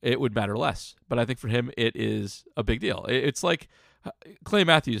 it would matter less. But I think for him, it is a big deal. It's like Clay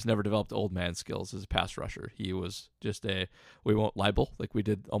Matthews never developed old man skills as a pass rusher. He was just we won't libel like we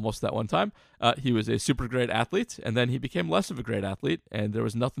did almost that one time. He was a super great athlete, and then he became less of a great athlete, and there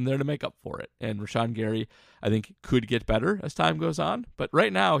was nothing there to make up for it. And Rashawn Gary, I think, could get better as time goes on, but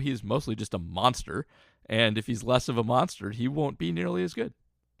right now he's mostly just a monster, and if he's less of a monster, he won't be nearly as good.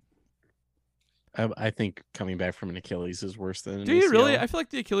 I think coming back from an Achilles is worse than an Do you ACL. really? I feel like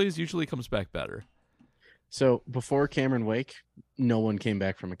the Achilles usually comes back better. So before Cameron Wake, no one came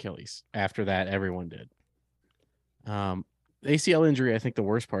back from Achilles. After that, everyone did. ACL injury, I think the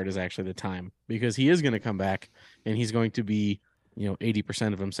worst part is actually the time, because he is going to come back and he's going to be,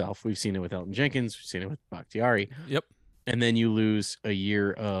 80% of himself. We've seen it with Elton Jenkins. We've seen it with Bakhtiari. Yep. And then you lose a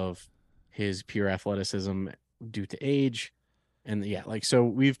year of his pure athleticism due to age. And so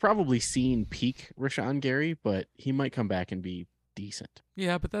we've probably seen peak Rashawn Gary, but he might come back and be decent.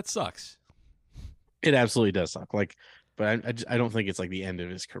 Yeah, but that sucks. It absolutely does suck. But I don't think it's like the end of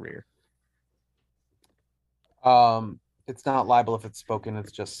his career. It's not libel if it's spoken.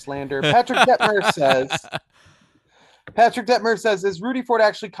 It's just slander. Patrick Detmer says, is Rudy Ford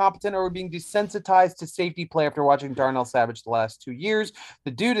actually competent, or are we being desensitized to safety play after watching Darnell Savage the last 2 years?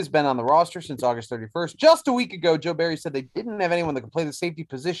 The dude has been on the roster since August 31st. Just a week ago, Joe Barry said they didn't have anyone that could play the safety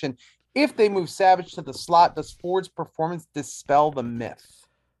position. If they move Savage to the slot, does Ford's performance dispel the myth?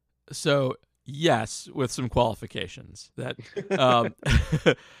 So, yes, with some qualifications. That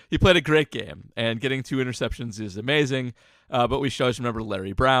he played a great game, and getting 2 interceptions is amazing. But we should always remember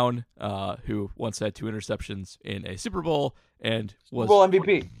Larry Brown, who once had 2 interceptions in a Super Bowl and was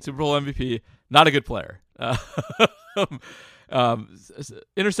Super Bowl MVP. Not a good player.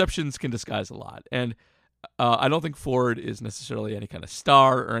 Interceptions can disguise a lot, and I don't think Ford is necessarily any kind of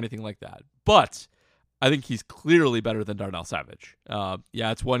star or anything like that. But I think he's clearly better than Darnell Savage.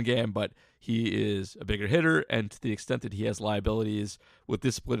 Yeah, it's one game, but he is a bigger hitter, and to the extent that he has liabilities with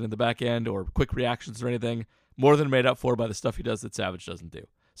discipline in the back end or quick reactions or anything, more than made up for by the stuff he does that Savage doesn't do.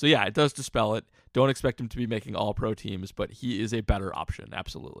 So yeah, it does dispel it. Don't expect him to be making all-pro teams, but he is a better option,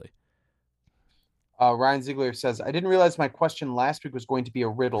 absolutely. Ryan Ziegler says, I didn't realize my question last week was going to be a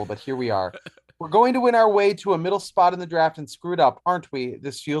riddle, but here we are. We're going to win our way to a middle spot in the draft and screw it up, aren't we?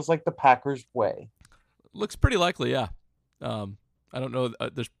 This feels like the Packers' way. Looks pretty likely, yeah. I don't know.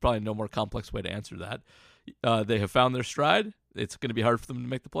 There's probably no more complex way to answer that. They have found their stride. It's going to be hard for them to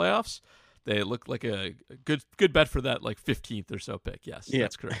make the playoffs. They look like a good bet for that, like 15th or so pick. Yes, yeah.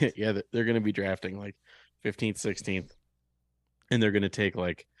 That's correct. Yeah, they're going to be drafting like 15th, 16th, and they're going to take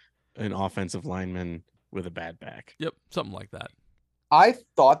like an offensive lineman with a bad back. Yep, something like that. I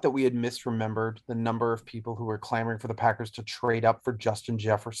thought that we had misremembered the number of people who were clamoring for the Packers to trade up for Justin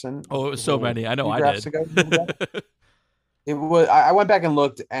Jefferson. Oh, it was so many. I know I did. It was. I went back and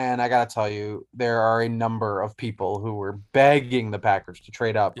looked, and I got to tell you, there are a number of people who were begging the Packers to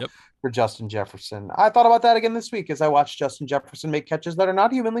trade up for Justin Jefferson. I thought about that again this week as I watched Justin Jefferson make catches that are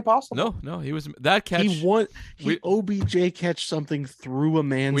not humanly possible. No, he was that catch. He OBJ catch something through a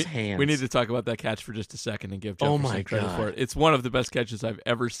man's hands. We need to talk about that catch for just a second and give Jefferson credit for it. It's one of the best catches I've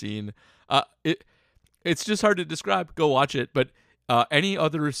ever seen. It's just hard to describe. Go watch it. But any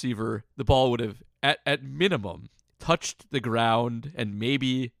other receiver, the ball would have at minimum touched the ground, and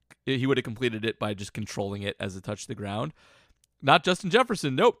maybe he would have completed it by just controlling it as it touched the ground. Not Justin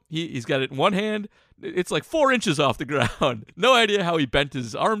Jefferson. Nope. He's got it in one hand. It's like 4 inches off the ground. No idea how he bent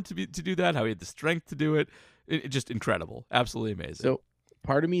his arm to do that, how he had the strength to do it. Just incredible. Absolutely amazing. So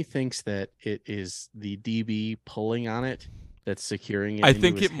part of me thinks that it is the DB pulling on it that's securing it. I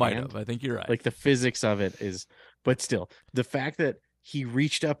think it might have. I think you're right. Like the physics of it is, but still, the fact that he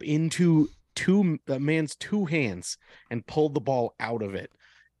reached up into a man's 2 hands and pulled the ball out of it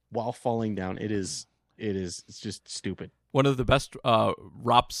while falling down. It's just stupid. One of the best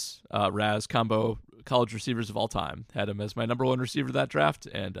Raz combo college receivers of all time. Had him as my number 1 receiver that draft,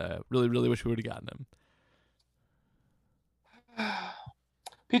 and really, really wish we would have gotten him.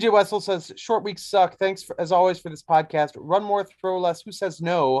 PJ Wessel says, short weeks suck. Thanks as always for this podcast. Run more, throw less. Who says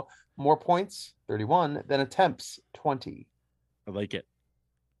no? More points, 31, than attempts, 20. I like it.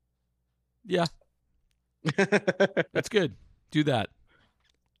 Yeah. That's good. Do that.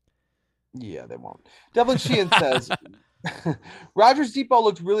 Yeah, they won't. Devlin Sheehan says, Rodgers' deep ball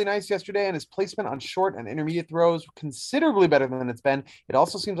looked really nice yesterday, and his placement on short and intermediate throws considerably better than it's been. It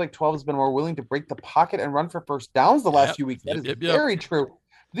also seems like 12 has been more willing to break the pocket and run for first downs the last few weeks. That is very true.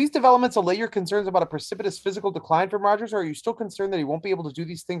 Do these developments allay your concerns about a precipitous physical decline from Rodgers, or are you still concerned that he won't be able to do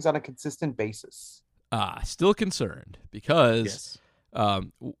these things on a consistent basis? Still concerned, because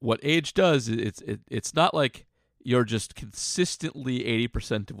what age does, it's not like you're just consistently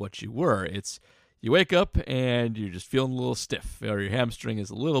 80% of what you were. It's you wake up and you're just feeling a little stiff, or your hamstring is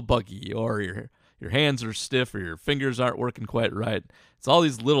a little buggy, or your hands are stiff, or your fingers aren't working quite right. It's all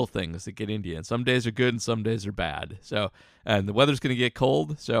these little things that get into you, and some days are good and some days are bad. So, and the weather's going to get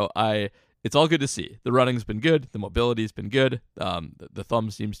cold, so it's all good to see. The running's been good, the mobility's been good. The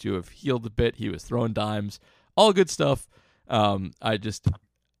thumb seems to have healed a bit. He was throwing dimes, all good stuff. I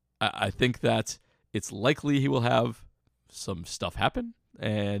think that it's likely he will have some stuff happen,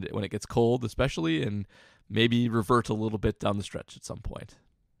 and when it gets cold especially, and maybe revert a little bit down the stretch at some point.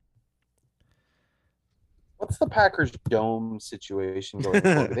 What's the Packers dome situation going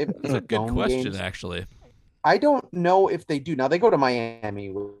forward? That's a good question, games? Actually. I don't know if they do. Now, they go to Miami,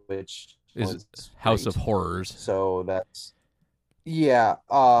 which is House of Horrors. So that's... Yeah,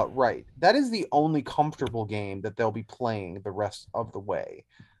 right. That is the only comfortable game that they'll be playing the rest of the way.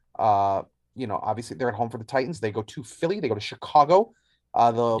 Obviously, they're at home for the Titans. They go to Philly. They go to Chicago.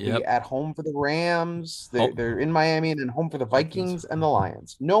 They'll be at home for the Rams. They're in Miami, and then home for the Vikings and the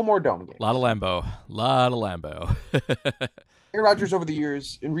Lions. No more dome games. A lot of Lambeau. Aaron Rodgers over the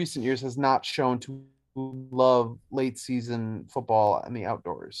years, in recent years, has not shown to love late season football and the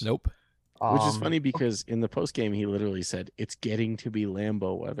outdoors. Nope. Which is funny because in the post game he literally said it's getting to be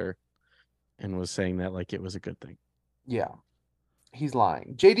Lambeau weather, and was saying that like it was a good thing. Yeah, he's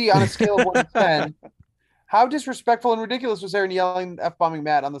lying. JD, on a scale of 1 to 10. How disrespectful and ridiculous was Aaron yelling F-bombing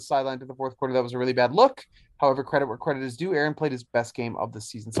Matt on the sideline to the fourth quarter? That was a really bad look. However, credit where credit is due. Aaron played his best game of the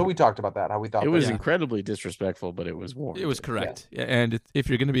season. So we talked about that, how we thought it was incredibly disrespectful, but it was warranted. It was correct. Yeah. And if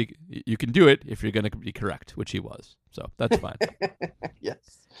you're going to be, you can do it if you're going to be correct, which he was. So that's fine.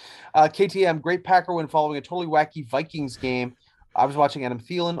 Yes. KTM, great Packer win following a totally wacky Vikings game. I was watching Adam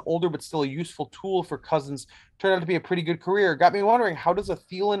Thielen, older but still a useful tool for Cousins. Turned out to be a pretty good career. Got me wondering, how does a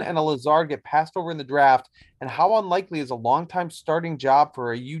Thielen and a Lazard get passed over in the draft, and how unlikely is a long-time starting job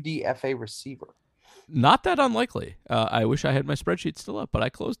for a UDFA receiver? Not that unlikely. I wish I had my spreadsheet still up, but I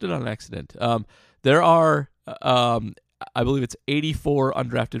closed it on accident. There are, I believe it's 84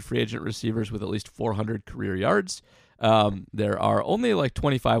 undrafted free agent receivers with at least 400 career yards. There are only like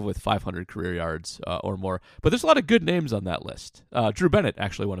 25 with 500 career yards or more, but there's a lot of good names on that list. Drew Bennett,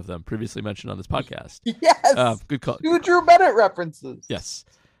 actually one of them, previously mentioned on this podcast. Yes, good call. Do Drew Bennett references. Yes.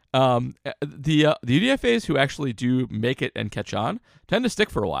 The UDFAs who actually do make it and catch on tend to stick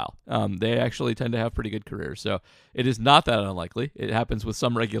for a while. They actually tend to have pretty good careers, so it is not that unlikely. It happens with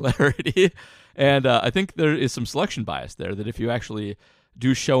some regularity, and I think there is some selection bias there, that if you actually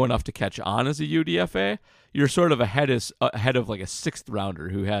do show enough to catch on as a UDFA, you're sort of ahead of like a sixth rounder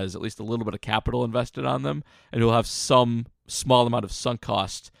who has at least a little bit of capital invested on them, and who'll have some small amount of sunk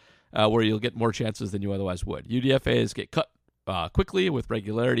cost where you'll get more chances than you otherwise would. UDFAs get cut quickly with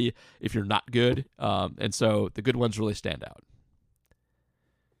regularity if you're not good, and so the good ones really stand out.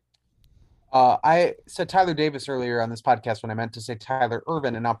 I said Tyler Davis earlier on this podcast when I meant to say Tyler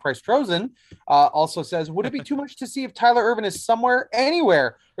Irvin, and now Price Trozen also says, would it be too much to see if Tyler Irvin is somewhere,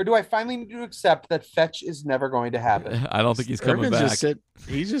 anywhere, or do I finally need to accept that fetch is never going to happen? I don't think he's coming back.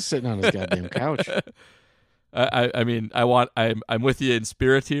 He's just sitting on his goddamn couch. I'm with you in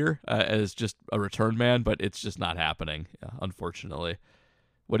spirit here as just a return man, but it's just not happening, unfortunately.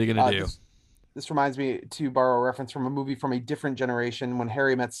 What are you going to do? This reminds me, to borrow a reference from a movie from a different generation, When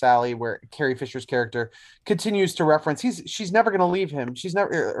Harry Met Sally, where Carrie Fisher's character continues to reference she's never going to leave him. He's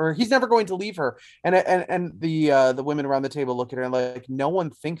never going to leave her. And the women around the table look at her and like, no one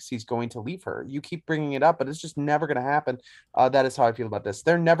thinks he's going to leave her. You keep bringing it up, but it's just never going to happen. That is how I feel about this.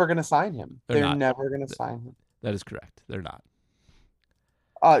 They're never going to sign him. They're never going to sign him. That is correct. They're not.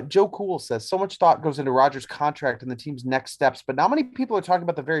 Joe Cool says, so much thought goes into Rodgers' contract and the team's next steps, but not many people are talking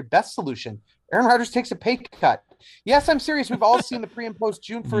about the very best solution. Aaron Rodgers takes a pay cut. Yes, I'm serious. We've all seen the pre and post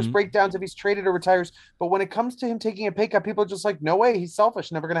June 1st breakdowns if he's traded or retires. But when it comes to him taking a pay cut, people are just like, no way, he's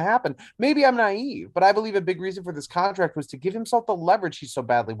selfish, never going to happen. Maybe I'm naive, but I believe a big reason for this contract was to give himself the leverage he so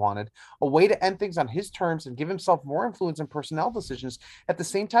badly wanted, a way to end things on his terms and give himself more influence in personnel decisions. At the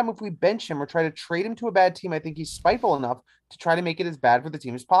same time, if we bench him or try to trade him to a bad team, I think he's spiteful enough to try to make it as bad for the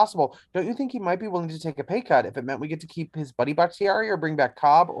team as possible. Don't you think he might be willing to take a pay cut if it meant we get to keep his buddy Bakhtiari or bring back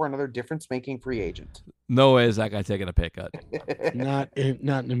Cobb or another difference-making free agent? No way is that guy taking a pay cut. Not in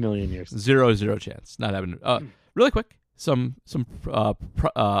a million years. Zero chance. Not happening. Really quick, some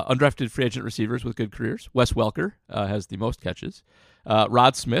undrafted free agent receivers with good careers. Wes Welker has the most catches.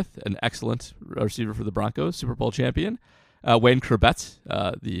 Rod Smith, an excellent receiver for the Broncos, Super Bowl champion. Wayne Corbett,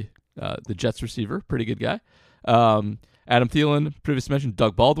 the Jets receiver, pretty good guy. Adam Thielen, previously mentioned.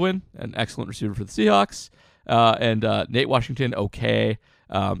 Doug Baldwin, an excellent receiver for the Seahawks. And Nate Washington, okay.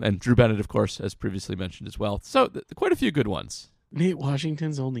 And Drew Bennett, of course, as previously mentioned as well. So quite a few good ones. Nate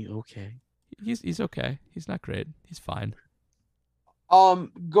Washington's only okay. He's okay. He's not great. He's fine.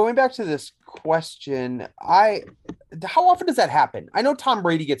 Going back to this question, how often does that happen? I know Tom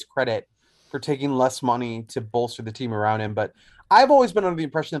Brady gets credit for taking less money to bolster the team around him, but I've always been under the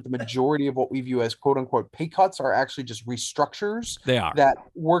impression that the majority of what we view as quote unquote pay cuts are actually just restructures. They are. That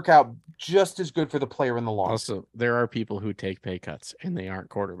work out just as good for the player in the long. Also, there are people who take pay cuts and they aren't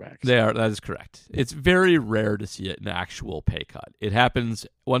quarterbacks. They are. That is correct. It's very rare to see an actual pay cut. It happens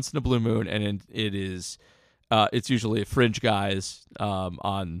once in a blue moon, and it is. It's usually fringe guys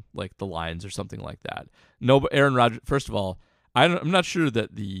on like the Lions or something like that. No, Aaron Rodgers. First of all, I'm not sure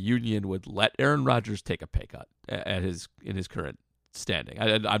that the union would let Aaron Rodgers take a pay cut in his current standing.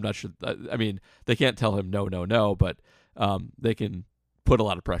 I'm not sure. I mean, they can't tell him no, but they can put a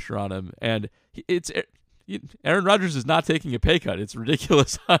lot of pressure on him. And Aaron Rodgers is not taking a pay cut. It's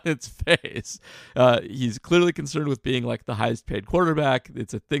ridiculous on its face. He's clearly concerned with being like the highest paid quarterback.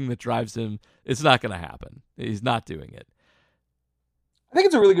 It's a thing that drives him. It's not going to happen. He's not doing it. I think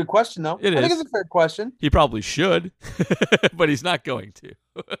it's a really good question, though. I think it's a fair question. He probably should, but he's not going to.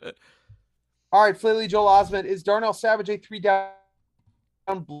 All right, Flaley Joel Osment, is Darnell Savage a 3-down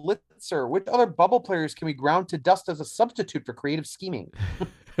blitzer? Which other bubble players can we ground to dust as a substitute for creative scheming?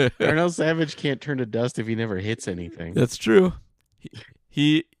 Darnell Savage can't turn to dust if he never hits anything. That's true.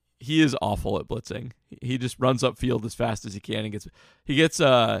 He is awful at blitzing. He just runs upfield as fast as he can and he gets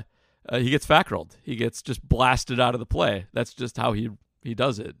fat-rolled. He gets just blasted out of the play. That's just how he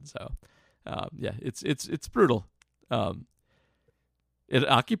does it. So yeah, it's brutal. It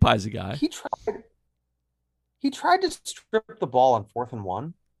occupies a guy. He tried to strip the ball on 4th and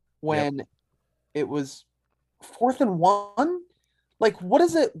 1 when it was 4th and 1. Like, what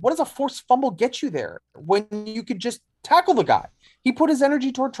does a forced fumble get you there when you could just tackle the guy? He put his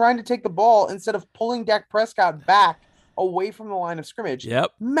energy toward trying to take the ball instead of pulling Dak Prescott back away from the line of scrimmage.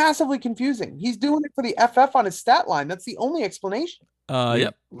 Yep. Massively confusing. He's doing it for the FF on his stat line. That's the only explanation.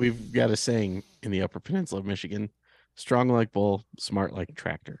 Yep. We've got a saying in the Upper Peninsula of Michigan: strong like bull, smart like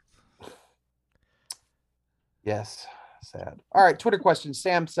tractor. Yes. Sad. All right. Twitter question.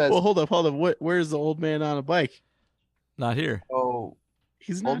 Sam says, well, hold up. Where's the old man on a bike? Not here. Oh,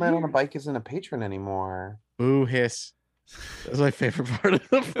 he's not old man here. on a bike isn't a patron anymore. Boo hiss. That's my favorite part of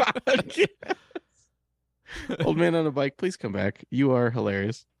the podcast. Old man on a bike, please come back. You are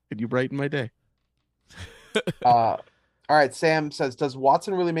hilarious. Could you brighten my day? All right. Sam says, does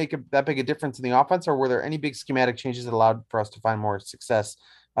Watson really make that big a difference in the offense, or were there any big schematic changes that allowed for us to find more success?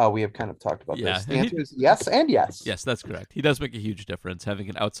 We have kind of talked about this. The answer is yes and yes. Yes, that's correct. He does make a huge difference. Having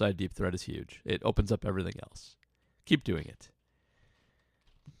an outside deep threat is huge. It opens up everything else. Keep doing it.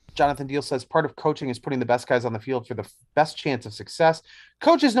 Jonathan Deal says part of coaching is putting the best guys on the field for the best chance of success.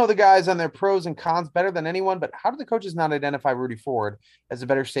 Coaches know the guys and their pros and cons better than anyone, but how do the coaches not identify Rudy Ford as a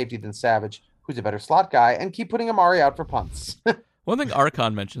better safety than Savage, who's a better slot guy, and keep putting Amari out for punts? One thing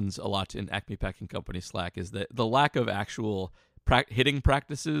Archon mentions a lot in Acme Packing Company Slack is that the lack of actual hitting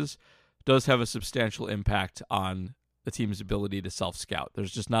practices does have a substantial impact on the team's ability to self-scout.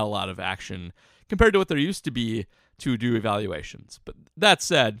 There's just not a lot of action compared to what there used to be to do evaluations. But that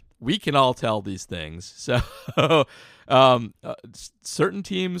said, we can all tell these things. So certain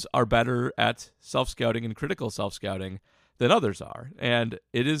teams are better at self-scouting and critical self-scouting than others are. And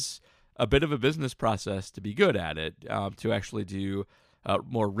it is a bit of a business process to be good at it, to actually do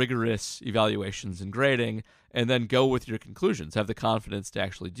more rigorous evaluations and grading, and then go with your conclusions. Have the confidence to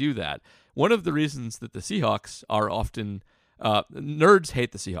actually do that. One of the reasons that the Seahawks are often nerds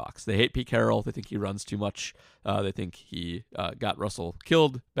hate the Seahawks. They hate Pete Carroll. They think he runs too much. They think he got Russell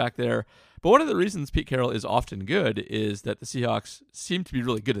killed back there. But one of the reasons Pete Carroll is often good is that the Seahawks seem to be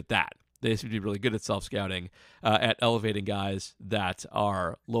really good at that. They seem to be really good at self-scouting, at elevating guys that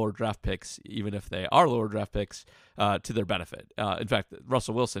are lower draft picks, even if they are lower draft picks, to their benefit. In fact,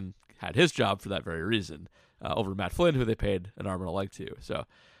 Russell Wilson had his job for that very reason, over Matt Flynn, who they paid an arm and a leg to. So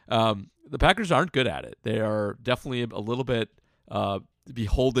the Packers aren't good at it. They are definitely a little bit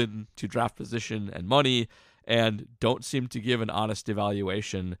beholden to draft position and money, and don't seem to give an honest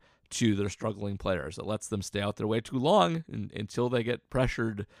evaluation to their struggling players. It lets them stay out there way too long until they get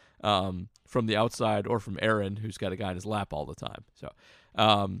pressured from the outside or from Aaron, who's got a guy in his lap all the time.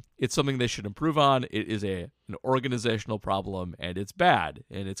 So it's something they should improve on. It is an organizational problem, and it's bad,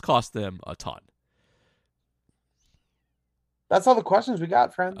 and it's cost them a ton. That's all the questions we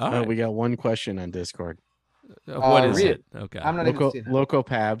got, friends. Right. We got one question on Discord. What is read it? it. Okay. I'm not even seeing that. Loco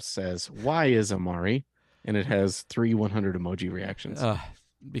Pabs says, why is Amari? And it has 3 100 emoji reactions.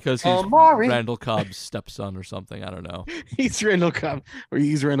 Because he's Amari. Randall Cobb's stepson or something. I don't know. He's Randall Cobb, or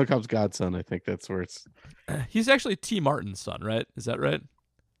he's Randall Cobb's godson. I think that's where it's. He's actually T. Martin's son, right? Is that right?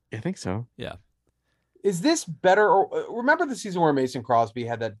 I think so. Yeah. Is this better? Or remember the season where Mason Crosby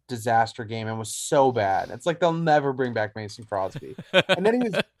had that disaster game and was so bad? It's like they'll never bring back Mason Crosby. And then he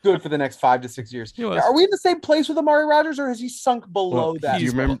was good for the next 5 to 6 years. Are we in the same place with Amari Rodgers, or has he sunk below that? Do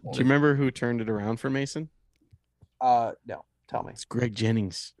you remember who turned it around for Mason? No, tell me. It's Greg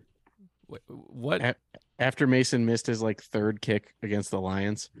Jennings. Wait, what? After Mason missed his third kick against the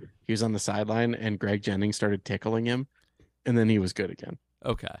Lions, he was on the sideline, and Greg Jennings started tickling him, and then he was good again.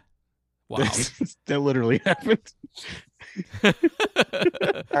 Okay. Wow. That literally happened.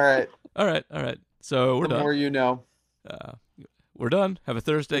 All right. So we're done. The more you know. We're done. Have a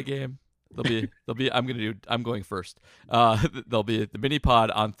Thursday game. There'll be. I'm going first. There'll be the mini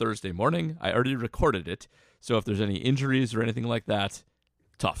pod on Thursday morning. I already recorded it, so if there's any injuries or anything like that,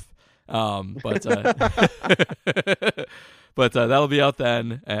 tough. But that'll be out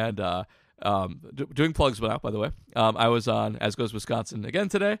then, and. Doing plugs went out, by the way. I was on As Goes Wisconsin again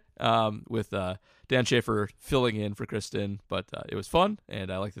today with Dan Schaefer filling in for Kristen, but it was fun,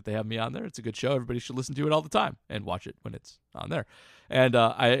 and I like that they have me on there. It's a good show. Everybody should listen to it all the time and watch it when it's on there. And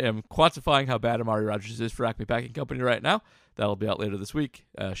I am quantifying how bad Amari Rodgers is for Acme Packing Company right now. That'll be out later this week.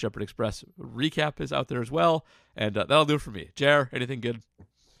 Shepherd Express recap is out there as well, and that'll do it for me. Jer, anything good?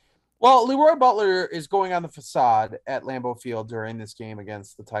 Well, Leroy Butler is going on the facade at Lambeau Field during this game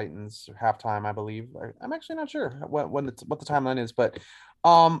against the Titans, halftime, I believe. I'm actually not sure what the timeline is, but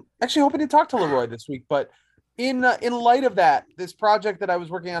actually hoping to talk to Leroy this week. But in light of that, this project that I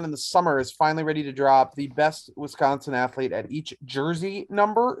was working on in the summer is finally ready to drop. The best Wisconsin athlete at each jersey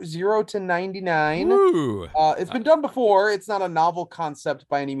number, 0 to 99. It's been done before. It's not a novel concept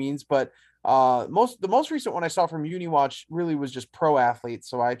by any means, but the most recent one I saw from UniWatch really was just pro athletes.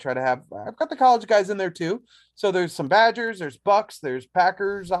 So I try to I've got the college guys in there too. So there's some Badgers, there's Bucks, there's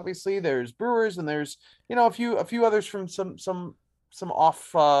Packers, obviously there's Brewers, and there's, a few others from some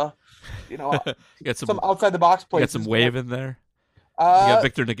off, you got some outside the box places. You got some wave in there. You got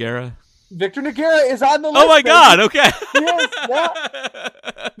Victor Nogueira. Victor Nogueira is on the list. Oh my God. Okay. Yes,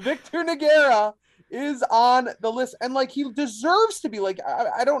 yeah. Victor Nogueira is on the list, and he deserves to be.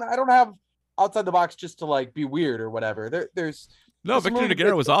 I don't have outside the box just to be weird or whatever. There's Victor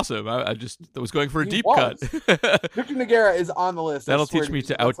Nogueira was awesome. I was going for a deep cut. Victor Nogueira is on the list. That'll teach me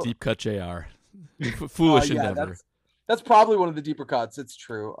to out deep cut JR. Foolish endeavor. That's probably one of the deeper cuts. It's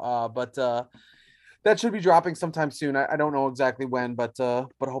true. But that should be dropping sometime soon. I don't know exactly when, but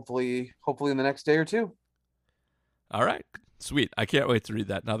hopefully in the next day or two. All right. Sweet. I can't wait to read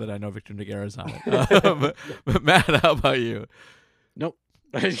that now that I know Victor Nogueira is on it. But Matt, how about you? Nope.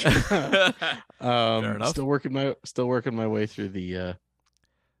 Fair enough. Still working my way through the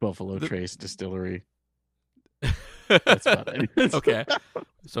Buffalo Trace distillery. That's about it. Okay.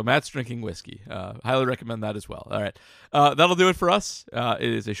 So Matt's drinking whiskey. Highly recommend that as well. All right. That'll do it for us. It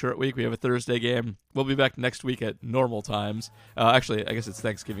is a short week. We have a Thursday game. We'll be back next week at normal times. Actually, I guess it's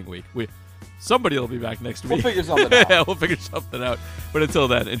Thanksgiving week. Somebody will be back next week. We'll figure something out. We'll figure something out. But until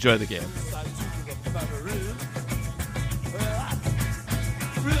then, enjoy the game.